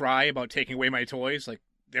not to cry about taking away my toys. Like,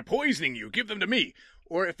 they're poisoning you, give them to me.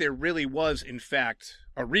 Or if there really was, in fact,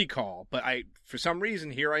 a recall. But for some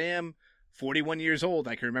reason, here I am, 41 years old.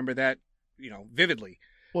 I can remember that, vividly.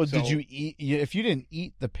 Well, So- did you eat? If you didn't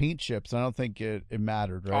eat the paint chips, I don't think it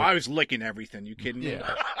mattered, Oh, right? I was licking everything. You kidding me?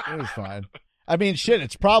 Yeah, it was fine. I mean, shit,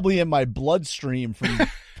 it's probably in my bloodstream from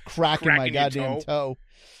cracking my Cracking your goddamn toe.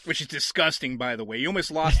 Which is disgusting, by the way. You almost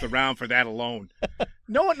lost the round for that alone.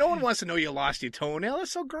 No one wants to know you lost your toenail.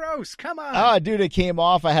 That's so gross. Come on. Ah, dude, it came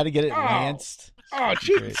off. I had to get it Oh. lanced. Oh,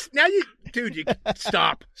 Great. jeez. Now you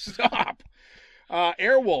stop.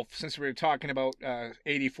 Airwolf, since we were talking about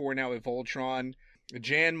 84 now with Voltron.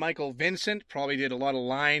 Jan Michael Vincent probably did a lot of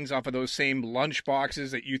lines off of those same lunch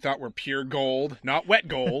boxes that you thought were pure gold, not wet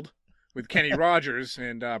gold, with Kenny Rogers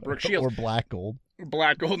and Brooke Shields. Or black gold.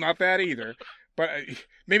 Black gold, not that either. But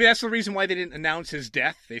maybe that's the reason why they didn't announce his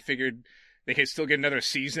death. They figured they could still get another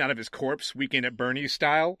season out of his corpse, Weekend at Bernie's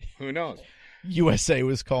style. Who knows? USA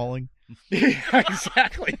was calling. Yeah,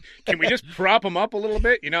 exactly. Can we just prop him up a little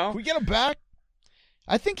bit, Can we get him back?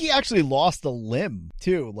 I think he actually lost a limb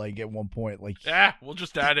too. Like at one point, like We'll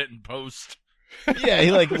just add it in post. yeah,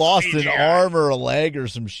 he like lost an CGI. arm or a leg or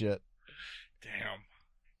some shit. Damn.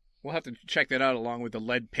 We'll have to check that out along with the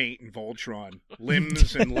lead paint and Voltron.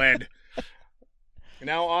 Limbs and lead.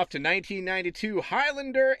 Now off to 1992,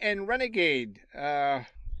 Highlander and Renegade. Mark,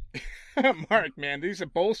 man, these are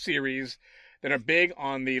both series that are big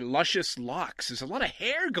on the luscious locks. There's a lot of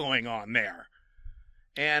hair going on there.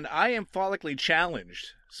 And I am follically challenged,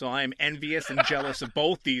 so I am envious and jealous of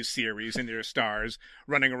both these series and their stars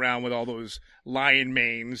running around with all those lion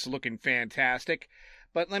manes looking fantastic.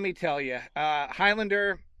 But let me tell you,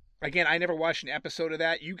 Highlander, again, I never watched an episode of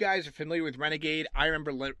that. You guys are familiar with Renegade. I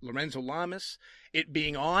remember Lorenzo Lamas, it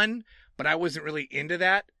being on, but I wasn't really into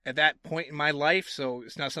that at that point in my life, so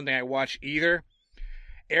it's not something I watch either.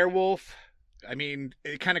 Airwolf, I mean,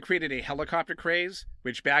 it kind of created a helicopter craze,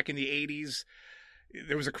 which back in the 80s,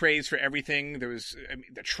 there was a craze for everything. There was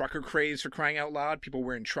the trucker craze, for crying out loud. People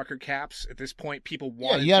wearing trucker caps. At this point, people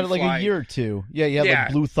wanted Yeah, you had to like fly. a year or two. Yeah, you had Yeah.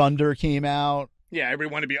 like Blue Thunder came out. Yeah,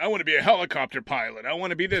 everyone I want to be a helicopter pilot. I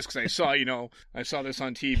want to be this because I saw this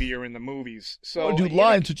on TV or in the movies. So, dude,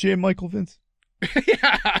 lines with J. Michael Vince.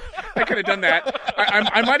 Yeah, I could have done that.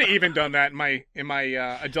 I might have even done that in my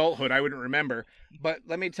adulthood. I wouldn't remember. But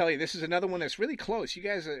let me tell you, this is another one that's really close. You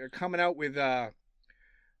guys are coming out with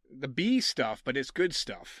the B stuff, but it's good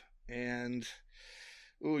stuff. And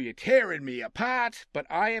ooh, you're tearing me apart. But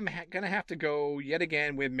I am gonna have to go yet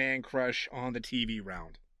again with Man Crush on the TV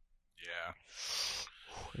round. Yeah.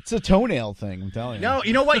 It's a toenail thing, I'm telling you. No,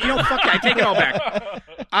 you know what? Fuck it. I take it all back.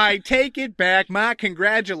 I take it back. My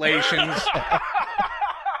congratulations.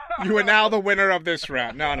 You are now the winner of this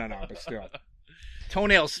round. No, but still.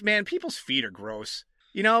 Toenails. Man, people's feet are gross.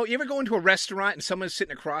 You ever go into a restaurant and someone's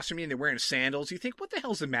sitting across from you and they're wearing sandals? You think, what the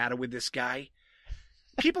hell's the matter with this guy?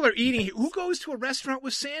 People are eating. Who goes to a restaurant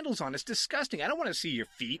with sandals on? It's disgusting. I don't want to see your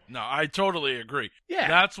feet. No, I totally agree. Yeah.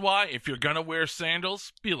 That's why, if you're going to wear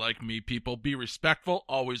sandals, be like me, people. Be respectful.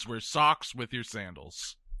 Always wear socks with your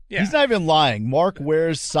sandals. Yeah. He's not even lying. Mark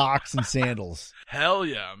wears socks and sandals. Hell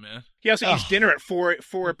yeah, man. He also eats Ugh. dinner at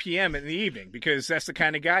 4 p.m. in the evening because that's the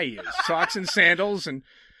kind of guy he is. Socks and sandals, and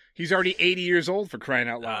he's already 80 years old, for crying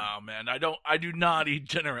out loud. Oh, man. I do not eat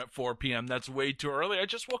dinner at 4 p.m. That's way too early. I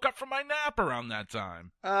just woke up from my nap around that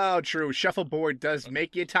time. Oh, true. Shuffleboard does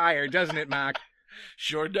make you tired, doesn't it, Mark?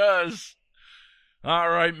 Sure does. All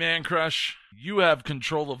right, Man Crush. You have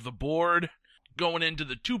control of the board. Going into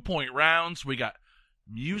the 2-point rounds, we got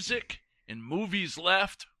music and movies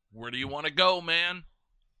left. Where do you want to go, man?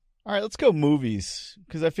 All right, let's go movies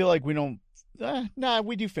because I feel like we don't.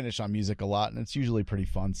 We do finish on music a lot, and it's usually pretty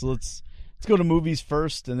fun. So let's go to movies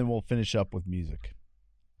first, and then we'll finish up with music.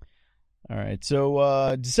 All right,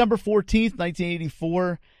 so December 14th,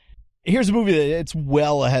 1984. Here's a movie that it's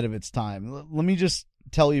well ahead of its time. Let me just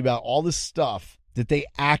tell you about all this stuff that they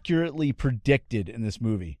accurately predicted in this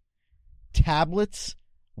movie. Tablets,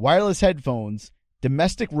 wireless headphones,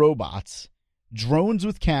 domestic robots, drones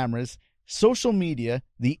with cameras, social media,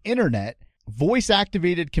 the internet,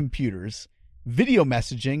 voice-activated computers, video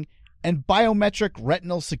messaging, and biometric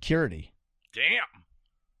retinal security. Damn.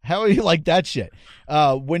 How do you like that shit?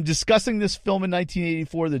 When discussing this film in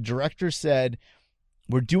 1984, the director said,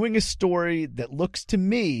 "We're doing a story that looks to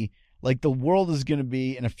me like the world is going to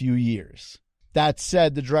be in a few years." That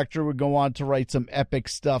said, the director would go on to write some epic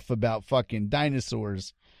stuff about fucking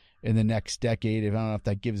dinosaurs in the next decade. I don't know if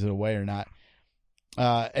that gives it away or not.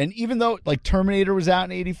 And even though like Terminator was out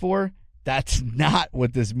in 84, that's not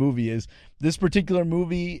what this movie is. This particular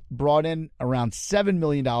movie brought in around $7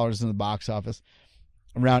 million in the box office,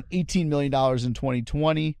 around $18 million in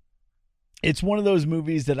 2020. It's one of those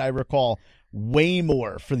movies that I recall way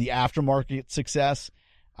more for the aftermarket success.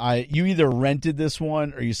 You either rented this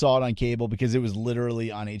one or you saw it on cable because it was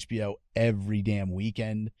literally on HBO every damn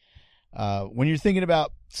weekend. When you're thinking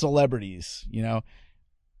about celebrities,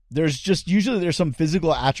 there's usually some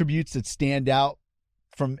physical attributes that stand out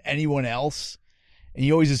from anyone else, and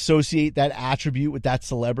you always associate that attribute with that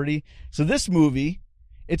celebrity. So this movie,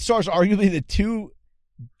 it stars arguably the two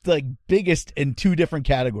biggest in two different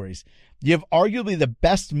categories. You have arguably the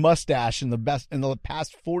best mustache in the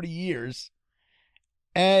past 40 years,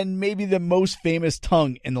 and maybe the most famous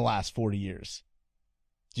tongue in the last 40 years.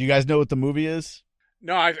 Do you guys know what the movie is?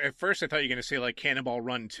 No, at first I thought you were going to say like Cannonball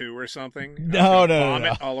Run 2 or something. No.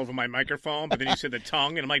 Vomit all over my microphone, but then you said the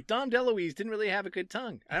tongue, and I'm like, Dom DeLuise didn't really have a good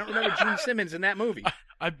tongue. I don't remember Gene Simmons in that movie.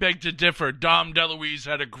 I beg to differ. Dom DeLuise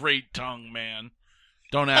had a great tongue, man.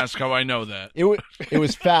 Don't ask how I know that. It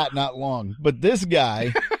was fat, not long. But this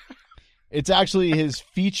guy, it's actually his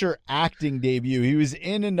feature acting debut. He was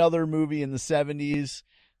in another movie in the 70s,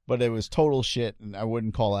 but it was total shit, and I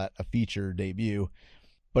wouldn't call that a feature debut.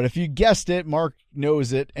 But if you guessed it, Mark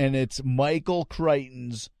knows it, and it's Michael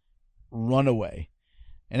Crichton's Runaway.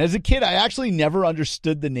 And as a kid, I actually never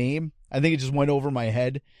understood the name. I think it just went over my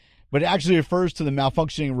head. But it actually refers to the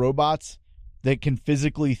malfunctioning robots that can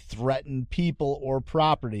physically threaten people or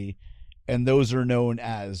property, and those are known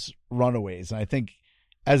as runaways. And I think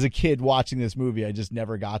as a kid watching this movie, I just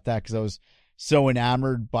never got that because I was so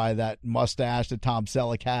enamored by that mustache that Tom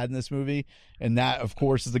Selleck had in this movie. And that, of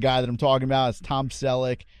course, is the guy that I'm talking about. It's Tom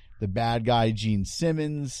Selleck, the bad guy, Gene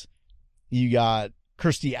Simmons. You got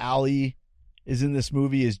Kirstie Alley is in this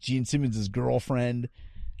movie as Gene Simmons' girlfriend.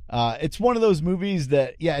 It's one of those movies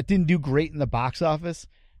that, it didn't do great in the box office,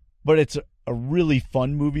 but it's a really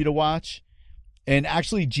fun movie to watch. And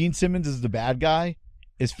actually, Gene Simmons as the bad guy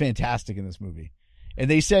is fantastic in this movie. And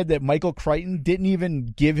they said that Michael Crichton didn't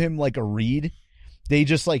even give him like a read. They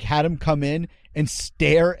just had him come in and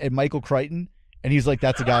stare at Michael Crichton. And he's like,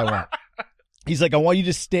 that's the guy I want. He's like, I want you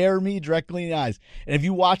to stare me directly in the eyes. And if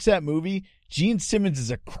you watch that movie, Gene Simmons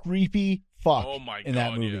is a creepy fuck in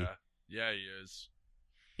that movie. Yeah, he is.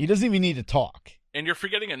 He doesn't even need to talk. And you're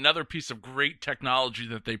forgetting another piece of great technology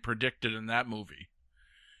that they predicted in that movie.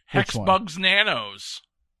 Which Hexbugs Nanos.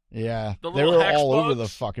 Yeah, The they little were hex all over bugs. the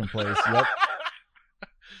fucking place. Yep.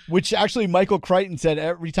 Which actually Michael Crichton said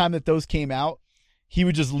every time that those came out, he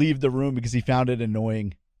would just leave the room because he found it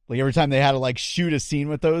annoying. Like every time they had to shoot a scene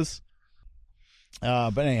with those.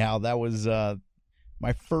 But anyhow, that was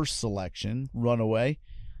my first selection, Runaway.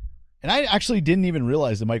 And I actually didn't even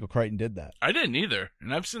realize that Michael Crichton did that. I didn't either.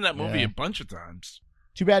 And I've seen that movie a bunch of times.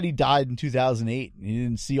 Too bad he died in 2008 and he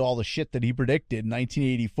didn't see all the shit that he predicted in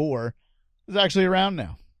 1984. It's actually around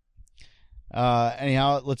now.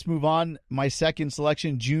 Anyhow, let's move on. My second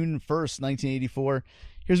selection, June 1st, 1984.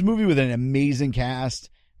 Here's a movie with an amazing cast,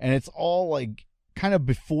 and it's all kind of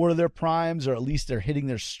before their primes, or at least they're hitting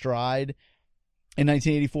their stride. In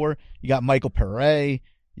 1984, you got Michael Pere,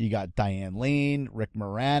 you got Diane Lane, Rick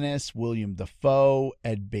Moranis, William Dafoe,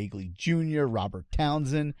 Ed Begley Jr., Robert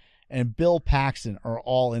Townsend, and Bill Paxton are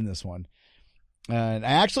all in this one. And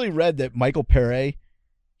I actually read that Michael Pere,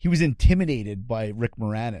 he was intimidated by Rick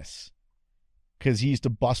Moranis because he used to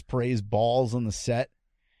bust Pere's balls on the set,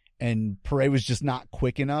 and Pere was just not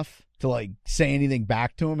quick enough to say anything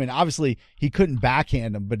back to him. And obviously he couldn't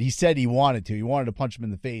backhand him, but he said he wanted to. He wanted to punch him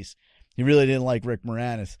in the face. He really didn't like Rick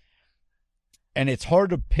Moranis. And it's hard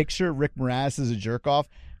to picture Rick Moranis as a jerk-off,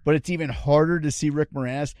 but it's even harder to see Rick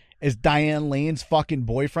Moranis as Diane Lane's fucking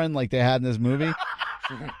boyfriend like they had in this movie.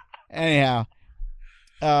 Anyhow,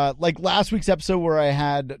 like last week's episode where I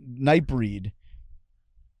had Nightbreed,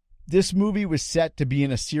 this movie was set to be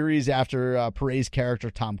in a series after Pere's character,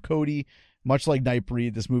 Tom Cody. Much like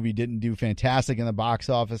Nightbreed, this movie didn't do fantastic in the box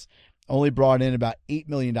office. Only brought in about $8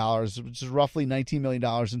 million, which is roughly $19 million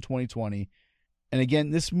in 2020. And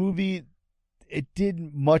again, this movie, it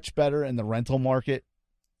did much better in the rental market.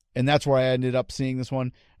 And that's where I ended up seeing this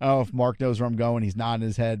one. I don't know if Mark knows where I'm going. He's nodding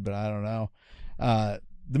his head, but I don't know.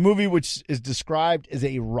 The movie, which is described as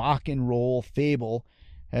a rock and roll fable,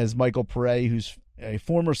 has Michael Pere, who's a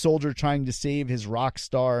former soldier trying to save his rock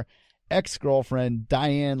star ex-girlfriend,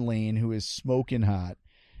 Diane Lane, who is smoking hot.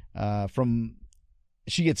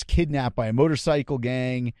 She gets kidnapped by a motorcycle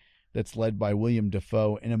gang that's led by William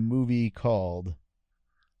Dafoe in a movie called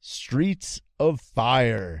Streets of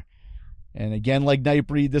Fire. And again, like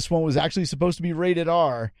Nightbreed, this one was actually supposed to be rated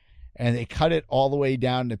R, and they cut it all the way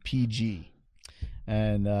down to PG.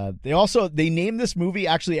 And they named this movie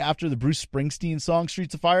actually after the Bruce Springsteen song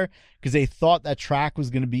Streets of Fire because they thought that track was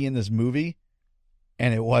going to be in this movie,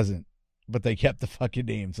 and it wasn't. But they kept the fucking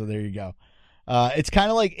name, so there you go. It's kind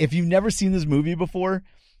of like, if you've never seen this movie before,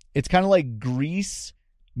 it's kind of like Grease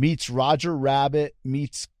meets Roger Rabbit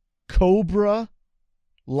meets Cobra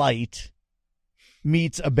Light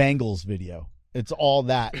meets a Bengals video. It's all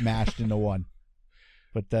that mashed into one.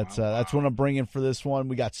 But that's what I'm bringing for this one.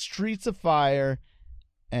 We got Streets of Fire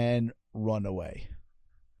and Runaway.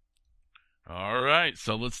 All right,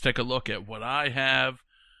 so let's take a look at what I have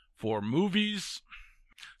for movies.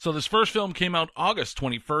 So this first film came out August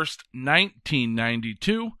 21st,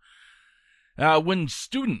 1992. When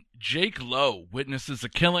student Jake Lowe witnesses a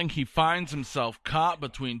killing, he finds himself caught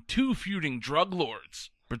between two feuding drug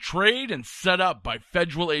lords. Betrayed and set up by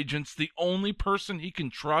federal agents, the only person he can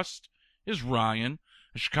trust is Ryan,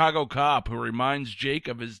 a Chicago cop who reminds Jake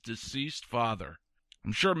of his deceased father.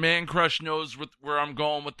 I'm sure Man Crush knows where I'm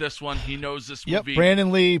going with this one. He knows this movie. Yep,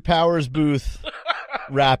 Brandon Lee, Powers Booth,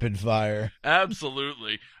 Rapid Fire.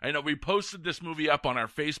 Absolutely. I know we posted this movie up on our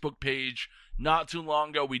Facebook page not too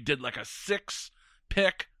long ago. We did like a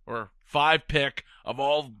 6-pick or 5-pick of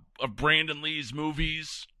all of Brandon Lee's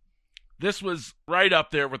movies. This was right up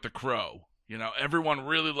there with The Crow. You know, everyone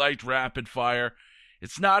really liked Rapid Fire.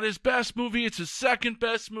 It's not his best movie. It's his second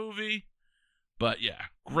best movie. But yeah,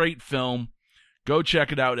 great film. Go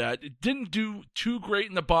check it out. It didn't do too great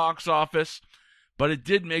in the box office, but it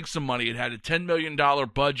did make some money. It had a $10 million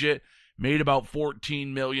budget, made about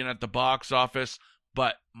 $14 million at the box office.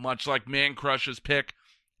 But much like Man Crush's pick,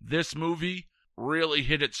 this movie really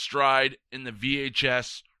hit its stride in the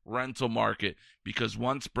VHS rental market, because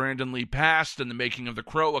once Brandon Lee passed in the making of The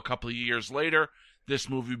Crow a couple of years later, this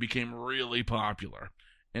movie became really popular.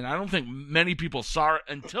 And I don't think many people saw it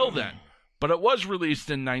until then, but it was released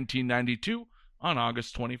in 1992 on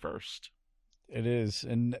August 21st. It is.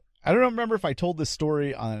 And I don't remember if I told this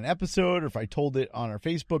story on an episode or if I told it on our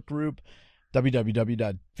Facebook group,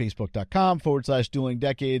 www.facebook.com/Dueling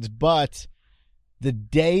Decades. But the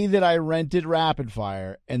day that I rented Rapid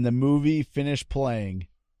Fire and the movie finished playing,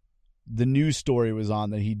 the news story was on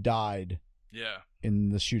that he died. Yeah. In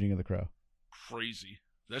the shooting of The Crow. Crazy.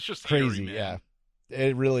 That's just crazy. Eerie, man. Yeah.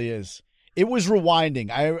 It really is. It was rewinding.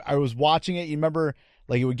 I was watching it. You remember,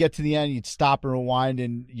 like, it would get to the end, you'd stop and rewind,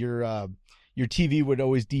 and your TV would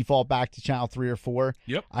always default back to channel 3 or 4.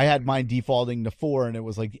 Yep. I had mine defaulting to 4, and it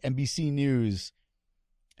was like NBC News.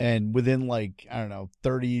 And within, like, I don't know,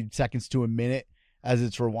 30 seconds to a minute as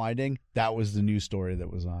it's rewinding, that was the news story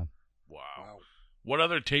that was on. Wow. What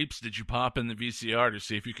other tapes did you pop in the VCR to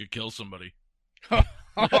see if you could kill somebody?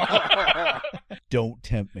 Don't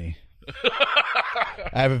tempt me.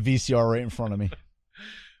 I have a VCR right in front of me.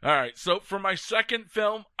 All right, so for my second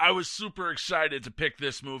film, I was super excited to pick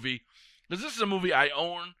this movie, because this is a movie I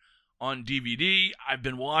own on DVD. I've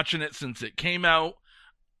been watching it since it came out.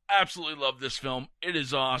 Absolutely love this film. It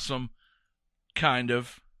is awesome, kind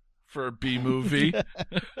of, for a B movie.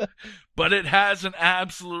 But it has an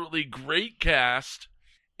absolutely great cast,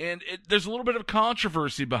 and there's a little bit of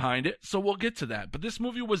controversy behind it, so we'll get to that. But this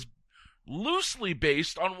movie was loosely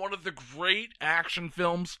based on one of the great action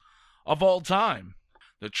films of all time.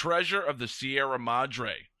 The Treasure of the Sierra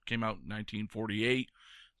Madre came out in 1948.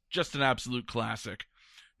 Just an absolute classic.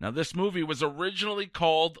 Now, this movie was originally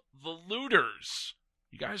called The Looters.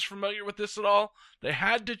 You guys familiar with this at all? They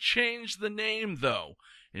had to change the name, though,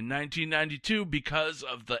 in 1992 because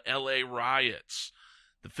of the LA riots.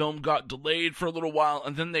 The film got delayed for a little while,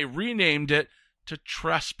 and then they renamed it to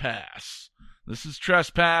Trespass. This is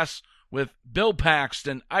Trespass with Bill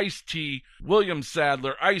Paxton, Ice-T, William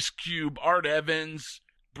Sadler, Ice Cube, Art Evans,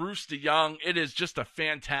 Bruce DeYoung. It is just a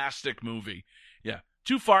fantastic movie. Yeah,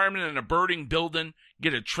 two firemen in a burning building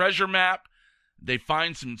get a treasure map. They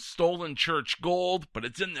find some stolen church gold, but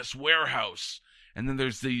it's in this warehouse. And then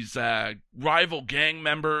there's these rival gang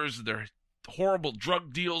members. There are horrible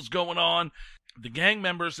drug deals going on. The gang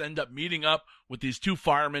members end up meeting up with these two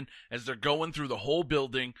firemen as they're going through the whole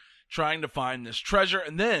building trying to find this treasure.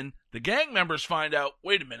 And then the gang members find out,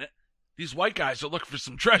 wait a minute, these white guys are looking for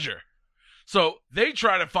some treasure. So they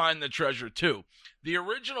try to find the treasure too. The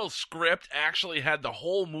original script actually had the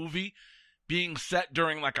whole movie being set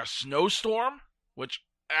during like a snowstorm, which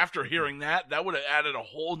after hearing that would have added a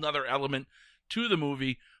whole nother element to the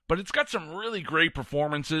movie. But it's got some really great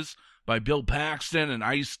performances by Bill Paxton and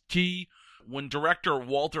Ice-T. When director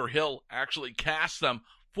Walter Hill actually cast them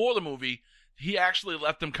for the movie, he actually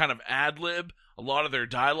let them kind of ad-lib a lot of their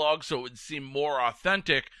dialogue so it would seem more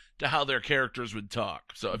authentic to how their characters would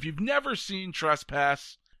talk. So if you've never seen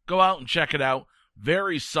Trespass, go out and check it out.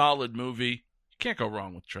 Very solid movie. Can't go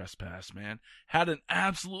wrong with Trespass, man. Had an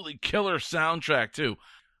absolutely killer soundtrack, too.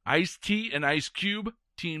 Ice-T and Ice Cube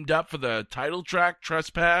teamed up for the title track,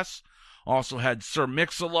 Trespass. Also had Sir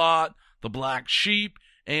Mix-a-Lot, The Black Sheep,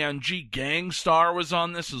 AMG Gangstar was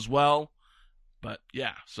on this as well. But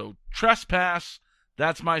yeah, so Trespass,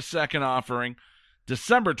 that's my second offering.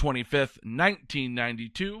 December 25th,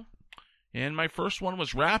 1992. And my first one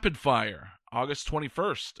was Rapid Fire, August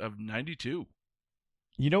 21st of 92.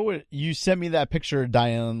 You know what? You sent me that picture of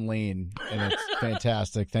Diane Lane, and it's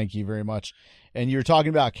fantastic. Thank you very much. And you're talking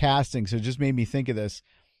about casting, so it just made me think of this.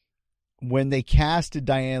 When they casted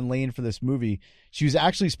Diane Lane for this movie, she was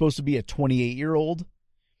actually supposed to be a 28-year-old,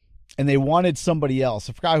 and they wanted somebody else.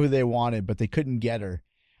 I forgot who they wanted, but they couldn't get her.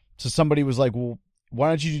 So somebody was like, well, why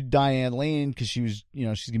don't you do Diane Lane? Because she was,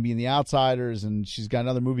 she's going to be in The Outsiders, and she's got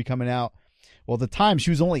another movie coming out. Well, at the time,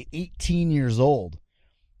 she was only 18 years old.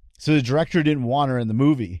 So the director didn't want her in the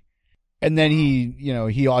movie. And then he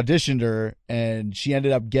auditioned her, and she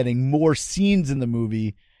ended up getting more scenes in the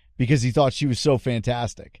movie because he thought she was so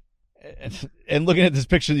fantastic. And looking at this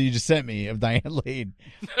picture that you just sent me of Diane Lane,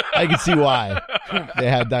 I can see why they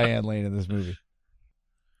had Diane Lane in this movie.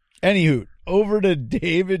 Anywho, over to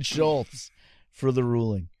David Schultz for the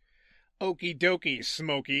ruling. Okie dokie,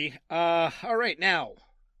 Smokey. All right, now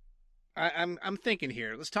I'm thinking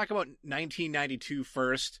here. Let's talk about 1992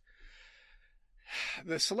 first.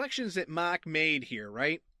 The selections that Mark made here,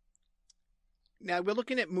 right? Now we're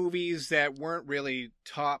looking at movies that weren't really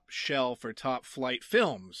top shelf or top flight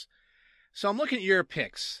films. So I'm looking at your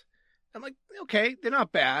picks. I'm like, okay, they're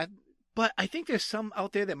not bad, but I think there's some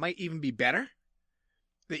out there that might even be better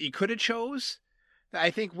that you could have chose that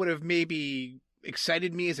I think would have maybe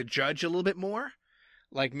excited me as a judge a little bit more.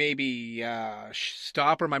 Like maybe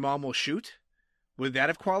Stop or My Mom Will Shoot. Would that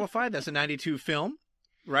have qualified? That's a 92 film,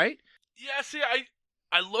 right? Yeah, see,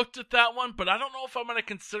 I looked at that one, but I don't know if I'm going to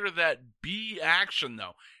consider that B-Action,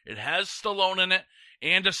 though. It has Stallone in it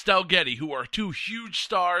and Estelle Getty, who are two huge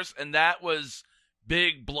stars, and that was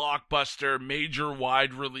big blockbuster, major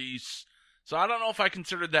wide release. So I don't know if I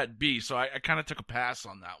considered that B, so I kind of took a pass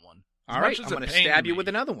on that one. All right, I'm going to stab you with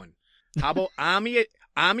another one. How about Army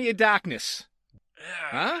of Darkness?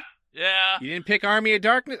 Yeah. Huh? Yeah. You didn't pick Army of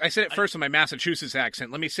Darkness? I said it first in my Massachusetts accent.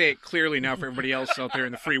 Let me say it clearly now for everybody else out there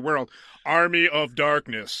in the free world. Army of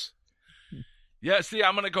Darkness. Yeah, see,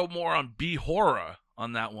 I'm going to go more on B-Horror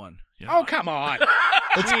on that one. Oh, come on.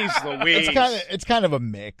 Jeez Louise. It's kind of a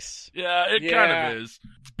mix. Yeah, it kind of is.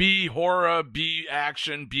 It's B-Horror,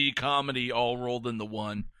 B-Action, B-Comedy all rolled into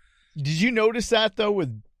one. Did you notice that, though,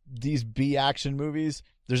 with these B-Action movies?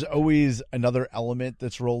 There's always another element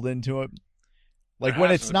that's rolled into it. Like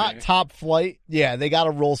when it's not top flight, yeah, they got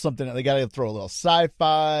to roll something. They got to throw a little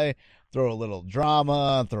sci-fi, throw a little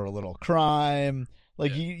drama, throw a little crime.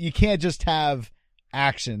 Like you can't just have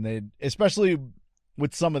action. Especially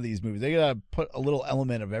with some of these movies, they got to put a little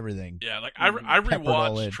element of everything. Yeah, like I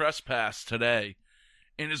rewatched Trespass today,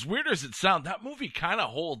 and as weird as it sounds, that movie kind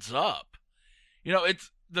of holds up.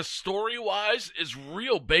 It's the story-wise is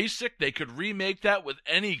real basic. They could remake that with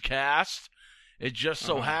any cast. It just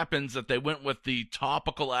so happens that they went with the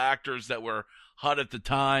topical actors that were hot at the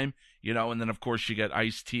time, and then, of course, you get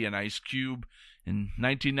Ice-T and Ice Cube in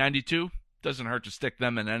 1992. Doesn't hurt to stick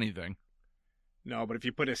them in anything. No, but if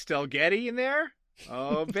you put Estelle Getty in there,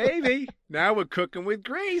 oh, baby, now we're cooking with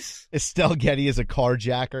grease. Estelle Getty is a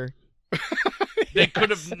carjacker. They could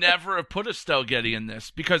have never put Estelle Getty in this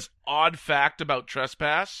because, odd fact about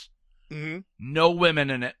Trespass, no women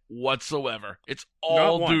in it whatsoever. It's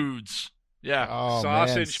all dudes. Yeah. Oh,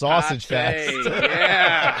 sausage fest.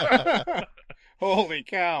 Yeah. Holy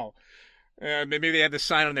cow. Maybe they had the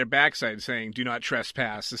sign on their backside saying, "Do not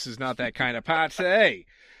trespass. This is not that kind of party."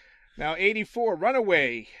 Now, 84,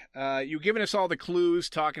 Runaway. You've given us all the clues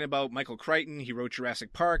talking about Michael Crichton. He wrote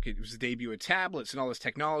Jurassic Park. It was the debut of tablets and all this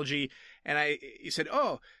technology. And you said,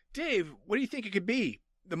 oh, Dave, what do you think it could be?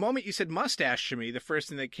 The moment you said mustache to me, the first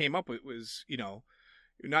thing that came up was,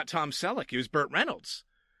 not Tom Selleck. It was Burt Reynolds.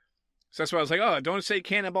 So that's why I was like, oh, don't say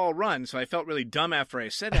Cannonball Run. So I felt really dumb after I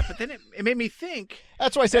said that. But then it made me think.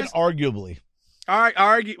 That's why I said arguably.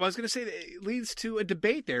 I was going to say that it leads to a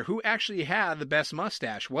debate there. Who actually had the best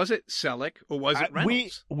mustache? Was it Selleck or was it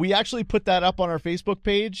Reynolds? We actually put that up on our Facebook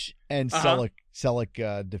page, and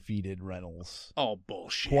Selleck defeated Reynolds. Oh,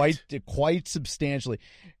 bullshit. Quite substantially.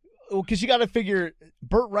 Well, because you got to figure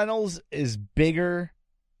Burt Reynolds is bigger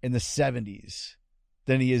in the 70s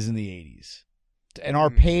than he is in the 80s. And our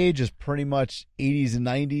page is pretty much 80s and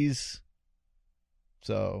 90s.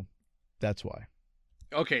 So that's why.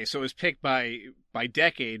 Okay, so it was picked by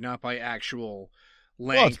decade, not by actual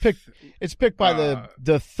length. Well, it's picked by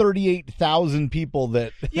the 38,000 people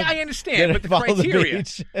that. Yeah, I understand, but the follow criteria.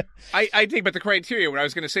 the I think, but the criteria. What I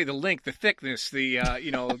was going to say, the length, the thickness, the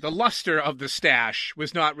the luster of the stash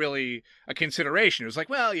was not really a consideration. It was like,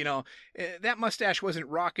 well, that mustache wasn't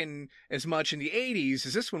rocking as much in the '80s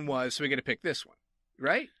as this one was, so we got to pick this one,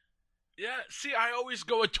 right? Yeah. See, I always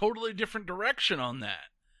go a totally different direction on that.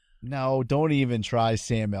 No, don't even try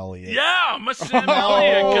Sam Elliott. Yeah, I'm a Sam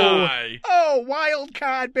Elliott guy. Oh, wild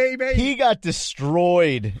card, baby. He got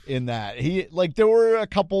destroyed in that. There were a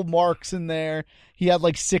couple marks in there. He had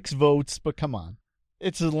 6 votes, but come on.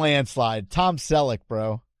 It's a landslide. Tom Selleck,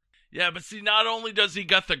 bro. Yeah, but see, not only does he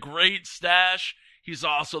got the great stash, he's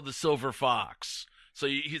also the silver fox. So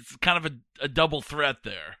he's kind of a double threat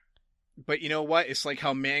there. But you know what? It's like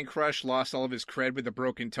how Man Crush lost all of his cred with a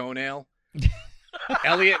broken toenail.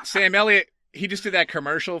 Sam Elliott, he just did that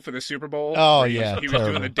commercial for the Super Bowl. Oh, he yeah. was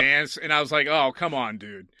doing the dance, and I was like, oh, come on,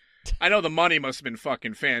 dude. I know the money must have been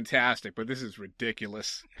fucking fantastic, but this is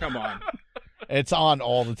ridiculous. Come on. It's on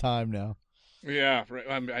all the time now. Yeah,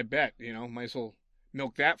 I bet. Might as well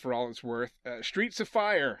milk that for all it's worth. Streets of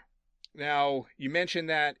Fire. Now, you mentioned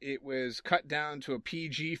that it was cut down to a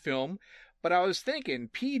PG film, but I was thinking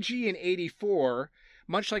PG in '84,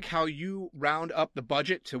 much like how you round up the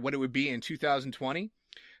budget to what it would be in 2020.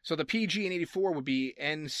 So the PG in '84 would be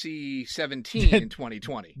NC-17 in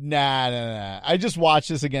 2020. Nah. I just watched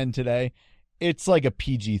this again today. It's like a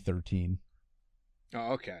PG-13.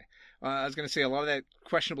 Oh, okay. I was going to say a lot of that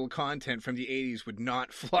questionable content from the 80s would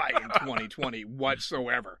not fly in 2020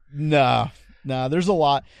 whatsoever. Nah, there's a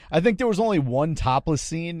lot. I think there was only one topless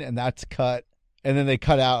scene, and that's cut. And then they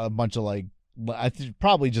cut out a bunch of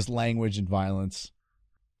probably just language and violence.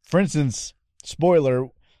 For instance, spoiler,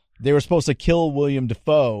 they were supposed to kill Willem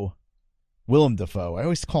Dafoe. I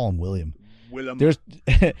always call him William.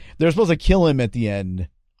 They're supposed to kill him at the end,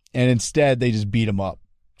 and instead they just beat him up.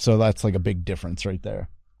 So that's a big difference right there.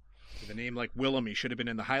 With a name like Willem, he should have been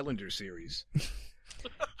in the Highlander series.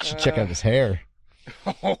 Should check out his hair.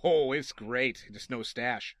 Oh, it's great. Just no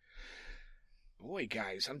stash. Boy,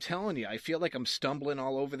 guys, I'm telling you, I feel like I'm stumbling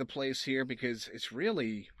all over the place here because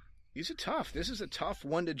these are tough. This is a tough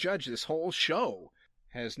one to judge. This whole show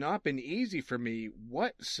has not been easy for me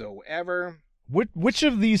whatsoever. Which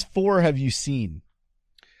of these 4 have you seen?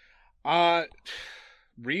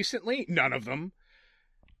 Recently, none of them.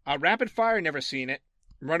 Rapid Fire, never seen it.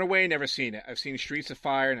 Runaway, never seen it. I've seen Streets of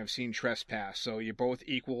Fire and I've seen Trespass. So you're both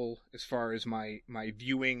equal as far as my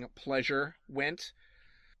viewing pleasure went.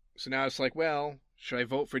 So now it's like, well, should I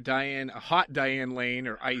vote for a hot Diane Lane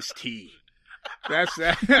or Ice-T? That's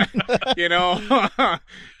that.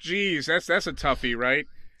 Geez, that's a toughie, right?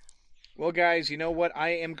 Well, guys, you know what? I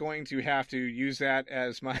am going to have to use that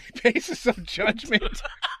as my basis of judgment.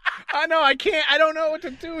 I know I can't. I don't know what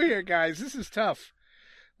to do here, guys. This is tough.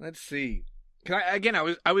 Let's see. I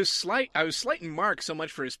was slighting Mark so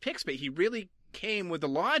much for his picks, but he really came with the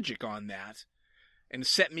logic on that and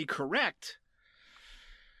set me correct.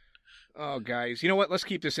 Oh, guys, you know what? Let's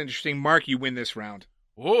keep this interesting. Mark, you win this round.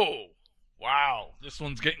 Whoa. Wow. This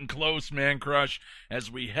one's getting close, Man Crush,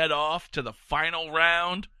 as we head off to the final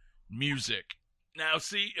round, music. Now,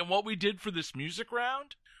 see, and what we did for this music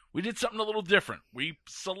round, we did something a little different. We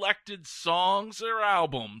selected songs or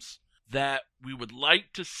albums that we would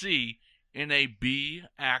like to see in a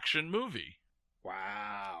B-Action movie.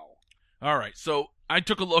 Wow. All right, so I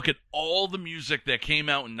took a look at all the music that came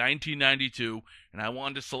out in 1992, and I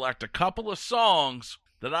wanted to select a couple of songs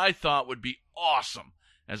that I thought would be awesome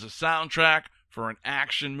as a soundtrack for an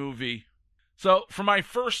action movie. So for my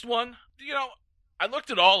first one, I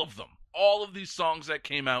looked at all of them. All of these songs that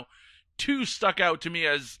came out, 2 stuck out to me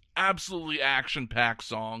as absolutely action-packed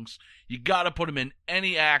songs. You got to put them in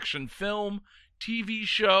any action film, TV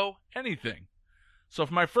show, anything. So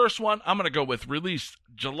for my first one, I'm going to go with released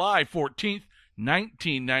July 14th,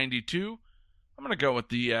 1992. I'm going to go with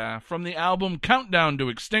from the album Countdown to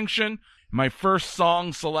Extinction. My first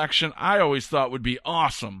song selection I always thought would be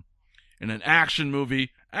awesome in an action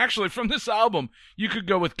movie. Actually, from this album, you could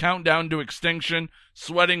go with Countdown to Extinction,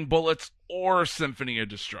 Sweating Bullets, or Symphony of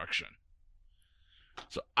Destruction.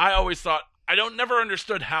 So I always thought, never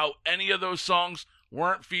understood how any of those songs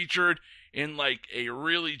weren't featured in a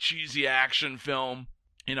really cheesy action film.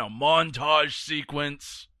 Montage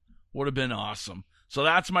sequence would have been awesome. So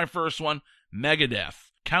that's my first one,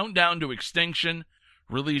 Megadeth, Countdown to Extinction,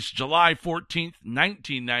 released July 14th,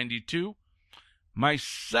 1992. My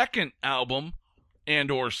second album and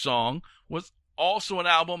or song was also an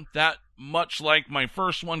album that, much like my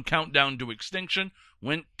first one, Countdown to Extinction,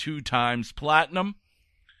 went 2 times platinum.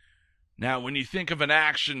 Now, when you think of an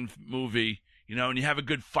action movie, and you have a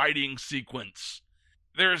good fighting sequence.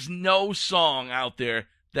 There's no song out there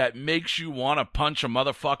that makes you want to punch a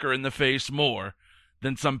motherfucker in the face more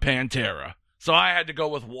than some Pantera. So I had to go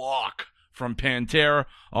with Walk from Pantera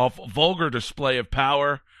off Vulgar Display of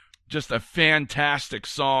Power. Just a fantastic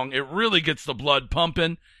song. It really gets the blood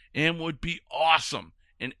pumping and would be awesome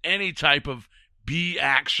in any type of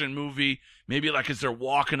B-action movie. Maybe like as they're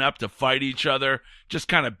walking up to fight each other. Just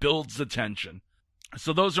kind of builds the tension.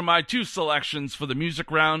 So those are my 2 selections for the music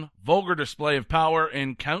round. Vulgar Display of Power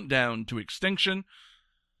and Countdown to Extinction.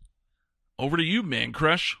 Over to you, Man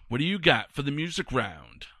Crush. What do you got for the music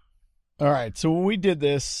round? All right, so when we did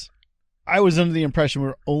this, I was under the impression we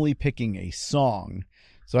were only picking a song.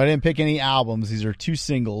 So I didn't pick any albums. These are 2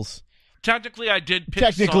 singles. Technically, I did pick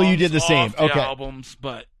Technically, you did the same. off the Okay. albums,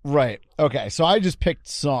 but... Right. Okay, so I just picked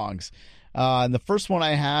songs. And the first one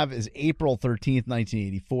I have is April 13th,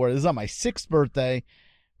 1984. This is on my 6th birthday.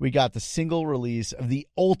 We got the single release of the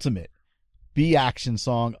ultimate B-Action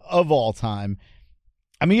song of all time.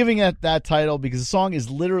 I'm giving it that title because the song is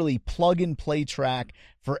literally plug-and-play track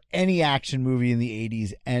for any action movie in the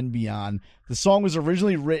 80s and beyond. The song was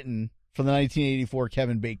originally written for the 1984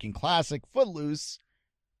 Kevin Bacon classic Footloose,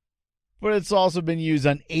 but it's also been used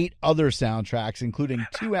on 8 other soundtracks, including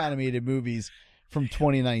 2 animated movies from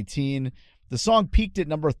 2019. The song peaked at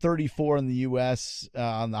number 34 in the U.S.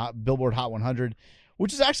 On the Billboard Hot 100,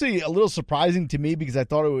 which is actually a little surprising to me because I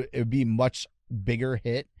thought it would be a much bigger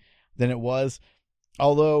hit than it was.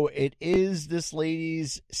 Although it is this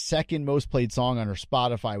lady's second most played song on her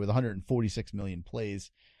Spotify with 146 million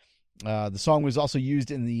plays. The song was also used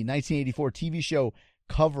in the 1984 TV show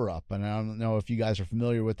Cover Up, and I don't know if you guys are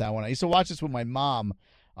familiar with that one. I used to watch this with my mom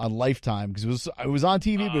on Lifetime because it was on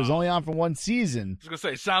TV, but it was only on for 1 season. I was gonna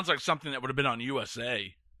say, it sounds like something that would have been on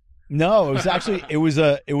USA. No, it was actually it was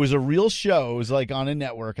a real show. It was like on a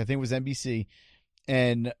network. I think it was NBC,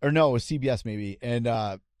 it was CBS maybe, and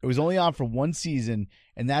it was only on for 1 season,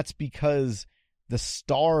 and that's because the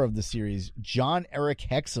star of the series, John Eric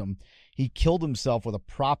Hexum, he killed himself with a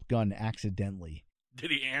prop gun accidentally.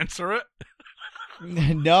 Did he answer it?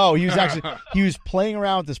 No, he was playing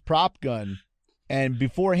around with this prop gun, and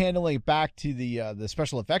before handing it back to the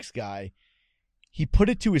special effects guy, he put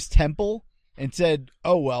it to his temple and said,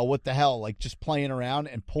 "Oh well, what the hell?" Like just playing around,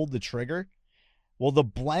 and pulled the trigger. Well, the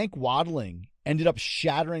blank waddling ended up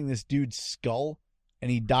shattering this dude's skull,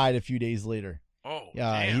 and he died a few days later. Oh,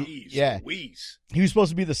 damn. damn. He was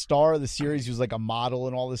supposed to be the star of the series. He was like a model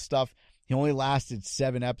and all this stuff. He only lasted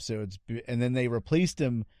 7 episodes, and then they replaced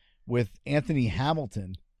him with Anthony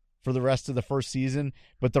Hamilton for the rest of the first season,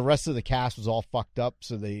 but the rest of the cast was all fucked up,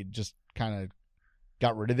 so they just kind of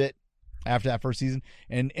got rid of it after that first season.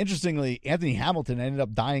 And interestingly, Anthony Hamilton ended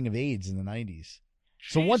up dying of AIDS in the 90s.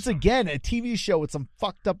 So once again, a TV show with some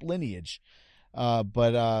fucked up lineage.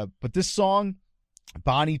 But this song,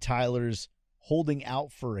 Bonnie Tyler's "Holding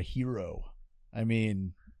Out for a Hero." I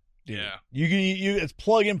mean, dude, yeah, it's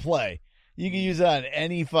plug and play. You can use that in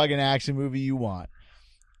any fucking action movie you want.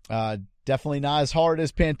 Definitely not as hard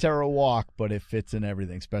as Pantera Walk, but it fits in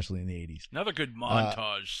everything, especially in the 80s. Another good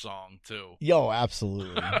montage song, too. Yo,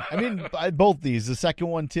 absolutely. I mean, both these. The second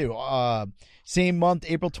one, too. Same month,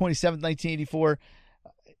 April 27th, 1984.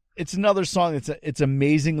 It's another song it's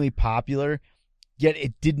amazingly popular, yet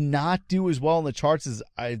it did not do as well in the charts as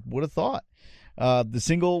I would have thought. The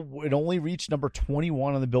single, it only reached number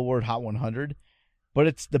 21 on the Billboard Hot 100, but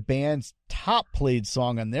it's the band's top played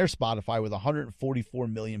song on their Spotify with 144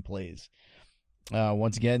 million plays.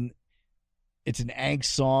 Once again, it's an angst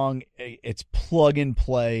song. It's plug and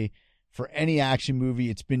play for any action movie.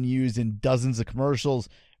 It's been used in dozens of commercials,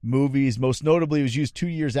 movies. Most notably, it was used 2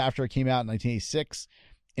 years after it came out in 1986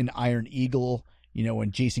 in Iron Eagle. You know,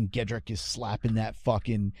 when Jason Gedrick is slapping that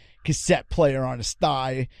fucking cassette player on his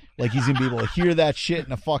thigh, like he's going to be able to hear that shit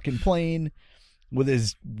in a fucking plane with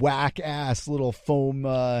his whack-ass little foam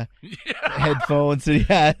headphones that he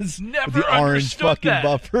has. Never with the orange fucking that.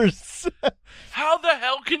 buffers. How the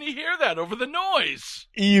hell can you hear that over the noise?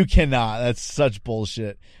 You cannot. That's such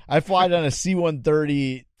bullshit. I fly down a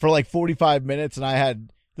C-130 for like 45 minutes,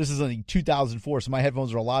 and this is in 2004, so my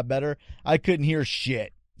headphones are a lot better. I couldn't hear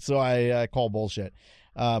shit. So I call bullshit.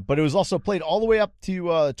 But it was also played all the way up to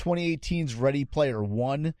 2018's Ready Player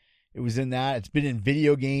One. It was in that. It's been in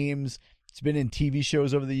video games. It's been in TV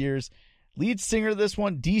shows over the years. Lead singer of this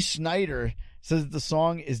one, Dee Snider, says that the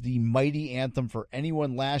song is the mighty anthem for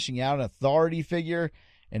anyone lashing out an authority figure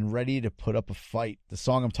and ready to put up a fight. The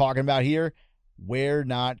song I'm talking about here, We're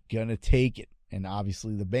Not Gonna Take It. And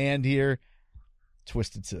obviously the band here,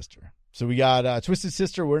 Twisted Sister. So we got Twisted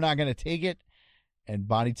Sister, We're Not Gonna Take It, and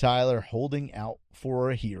Bonnie Tyler, Holding Out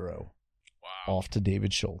for a Hero. Wow. Off to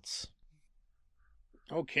David Schultz.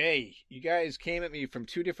 Okay, you guys came at me from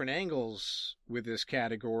two different angles with this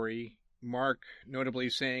category. Mark notably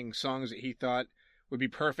saying songs that he thought would be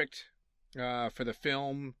perfect for the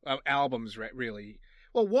film, albums, really.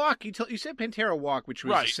 Well, Walk, you said Pantera Walk, which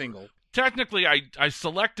was a single. Technically, I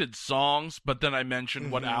selected songs, but then I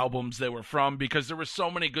mentioned what albums they were from because there were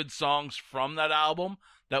so many good songs from that album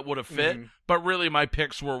that would have fit. But really, my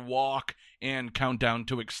picks were Walk and Countdown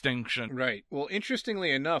to Extinction. Right. Well,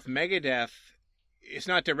 interestingly enough, Megadeth, it's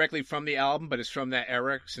not directly from the album, but it's from that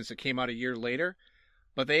era since it came out a year later.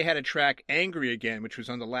 But they had a track, Angry Again, which was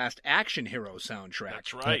on the last Action Hero soundtrack.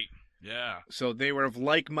 That's right. Yeah. So they were of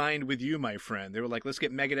like mind with you, my friend. They were like, let's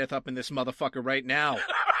get Megadeth up in this motherfucker right now.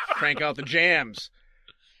 Crank out the jams.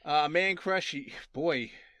 Man Crush,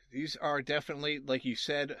 boy, these are definitely, like you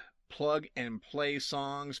said, plug and play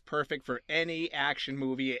songs, perfect for any action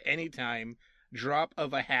movie at any time. Drop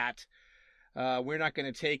of a hat. We're Not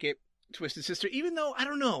Gonna Take It. Twisted Sister, even though, I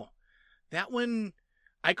don't know, that one,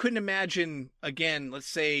 I couldn't imagine, again, let's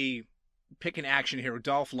say, pick an action hero,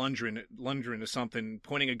 Dolph Lundgren or something,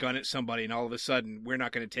 pointing a gun at somebody, and all of a sudden, We're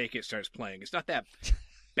Not Gonna Take It starts playing. It's not that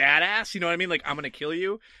badass, you know what I mean? Like, I'm gonna kill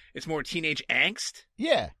you. It's more teenage angst.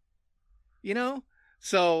 Yeah. You know?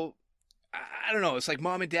 So, I don't know, it's like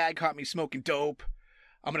Mom and Dad caught me smoking dope.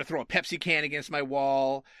 I'm gonna throw a Pepsi can against my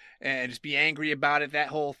wall and just be angry about it, that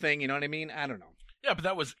whole thing, you know what I mean? I don't know. Yeah, but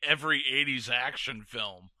that was every 80s action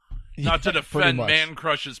film. Not to defend Man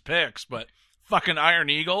Crush's picks, but fucking Iron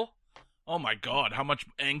Eagle? Oh my god, how much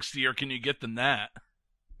angstier can you get than that?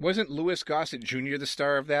 Wasn't Louis Gossett Jr. the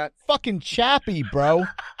star of that? Fucking Chappie, bro.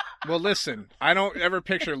 Well, listen, I don't ever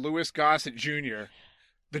picture Louis Gossett Jr.,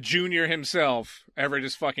 the junior himself, ever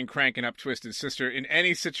just fucking cranking up Twisted Sister in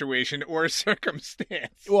any situation or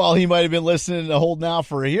circumstance. Well, he might have been listening to Hold Now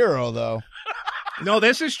for a Hero, though. No,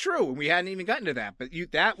 this is true. We hadn't even gotten to that. But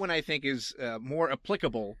that one, I think, is more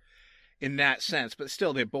applicable in that sense. But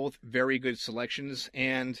still, they're both very good selections.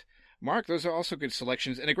 And, Mark, those are also good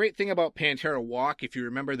selections. And a great thing about Pantera Walk, if you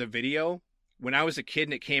remember the video, when I was a kid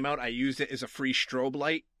and it came out, I used it as a free strobe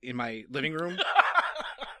light in my living room.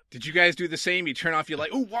 Did you guys do the same? You turn off your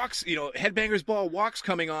light. Ooh, Walk's, Headbangers Ball, Walk's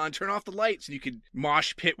coming on. Turn off the lights. And you could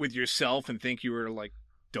mosh pit with yourself and think you were, like,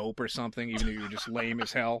 dope or something, even though you were just lame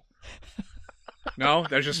as hell. No,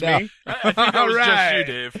 that's just me? I think that was just you,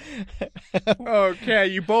 Dave. Okay,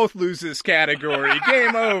 you both lose this category.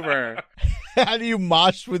 Game over. How do you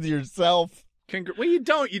mosh with yourself? Well, you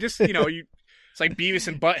don't. You just, it's like Beavis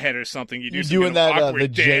and Butthead or something. You're doing that, the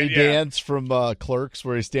J dance from Clerks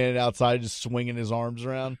where he's standing outside just swinging his arms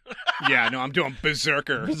around? Yeah, no, I'm doing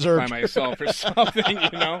Berserker by myself or something,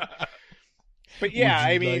 But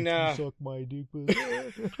yeah, Would you like to suck my dick,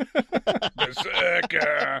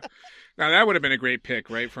 Berserker. Now that would have been a great pick,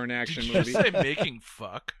 right, for an action movie. Did you say making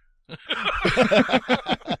fuck?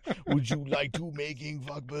 Would you like to making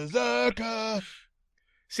fuck Berserker?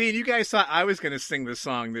 See, and you guys thought I was going to sing this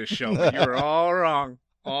song this show, but you were all wrong.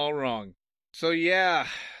 All wrong. So yeah,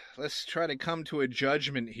 let's try to come to a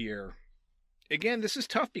judgment here. Again, this is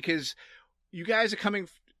tough because you guys are coming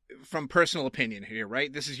from personal opinion here,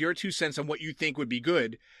 right? This is your 2 cents on what you think would be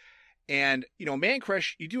good. And, Man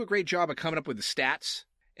Crush, you do a great job of coming up with the stats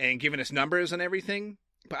and giving us numbers and everything.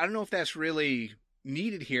 But I don't know if that's really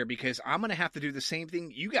needed here because I'm going to have to do the same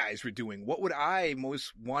thing you guys were doing. What would I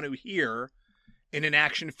most want to hear in an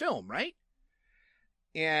action film, right?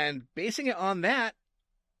 And basing it on that,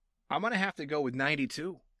 I'm going to have to go with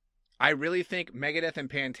 92. I really think Megadeth and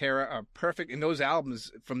Pantera are perfect, and those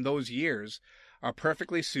albums from those years are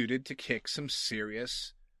perfectly suited to kick some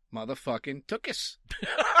serious motherfucking tuchus.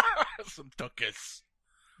 Some tuchus.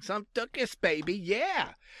 Some tuchus, baby,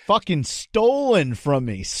 yeah. Fucking stolen from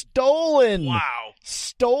me. Stolen. Wow.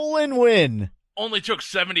 Stolen win. Only took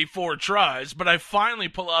 74 tries, but I finally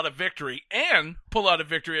pull out a victory and pull out a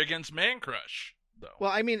victory against Man Crush. Though. Well,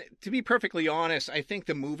 I mean, to be perfectly honest, I think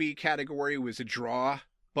the movie category was a draw.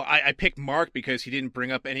 But I picked Mark because he didn't bring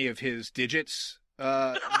up any of his digits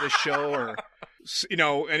this show or,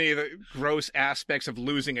 any of the gross aspects of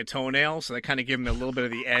losing a toenail. So that kind of gave him a little bit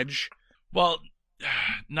of the edge. Well,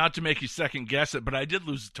 not to make you second guess it, but I did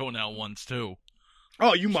lose a toenail once too.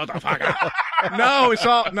 Oh, you motherfucker.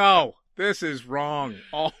 No. This is wrong.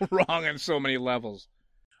 All wrong on so many levels.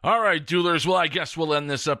 All right, duelers. Well, I guess we'll end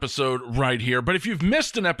this episode right here. But if you've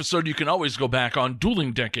missed an episode, you can always go back on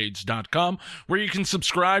duelingdecades.com, where you can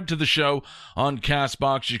subscribe to the show on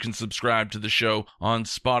CastBox. You can subscribe to the show on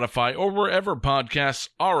Spotify or wherever podcasts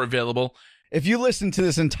are available. If you listen to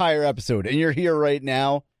this entire episode and you're here right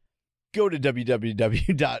now, go to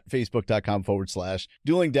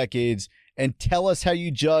www.facebook.com/duelingdecades and tell us how you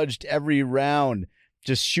judged every round.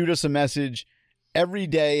 Just shoot us a message every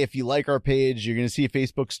day. If you like our page, you're going to see a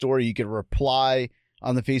Facebook story. You can reply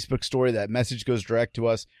on the Facebook story. That message goes direct to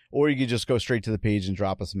us, or you can just go straight to the page and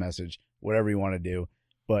drop us a message, whatever you want to do.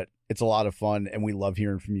 But it's a lot of fun, and we love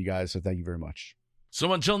hearing from you guys, so thank you very much.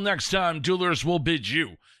 So until next time, Duelers will bid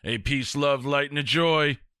you a peace, love, light, and a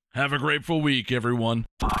joy. Have a grateful week, everyone.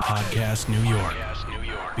 Podcast New York.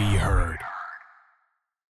 Be heard.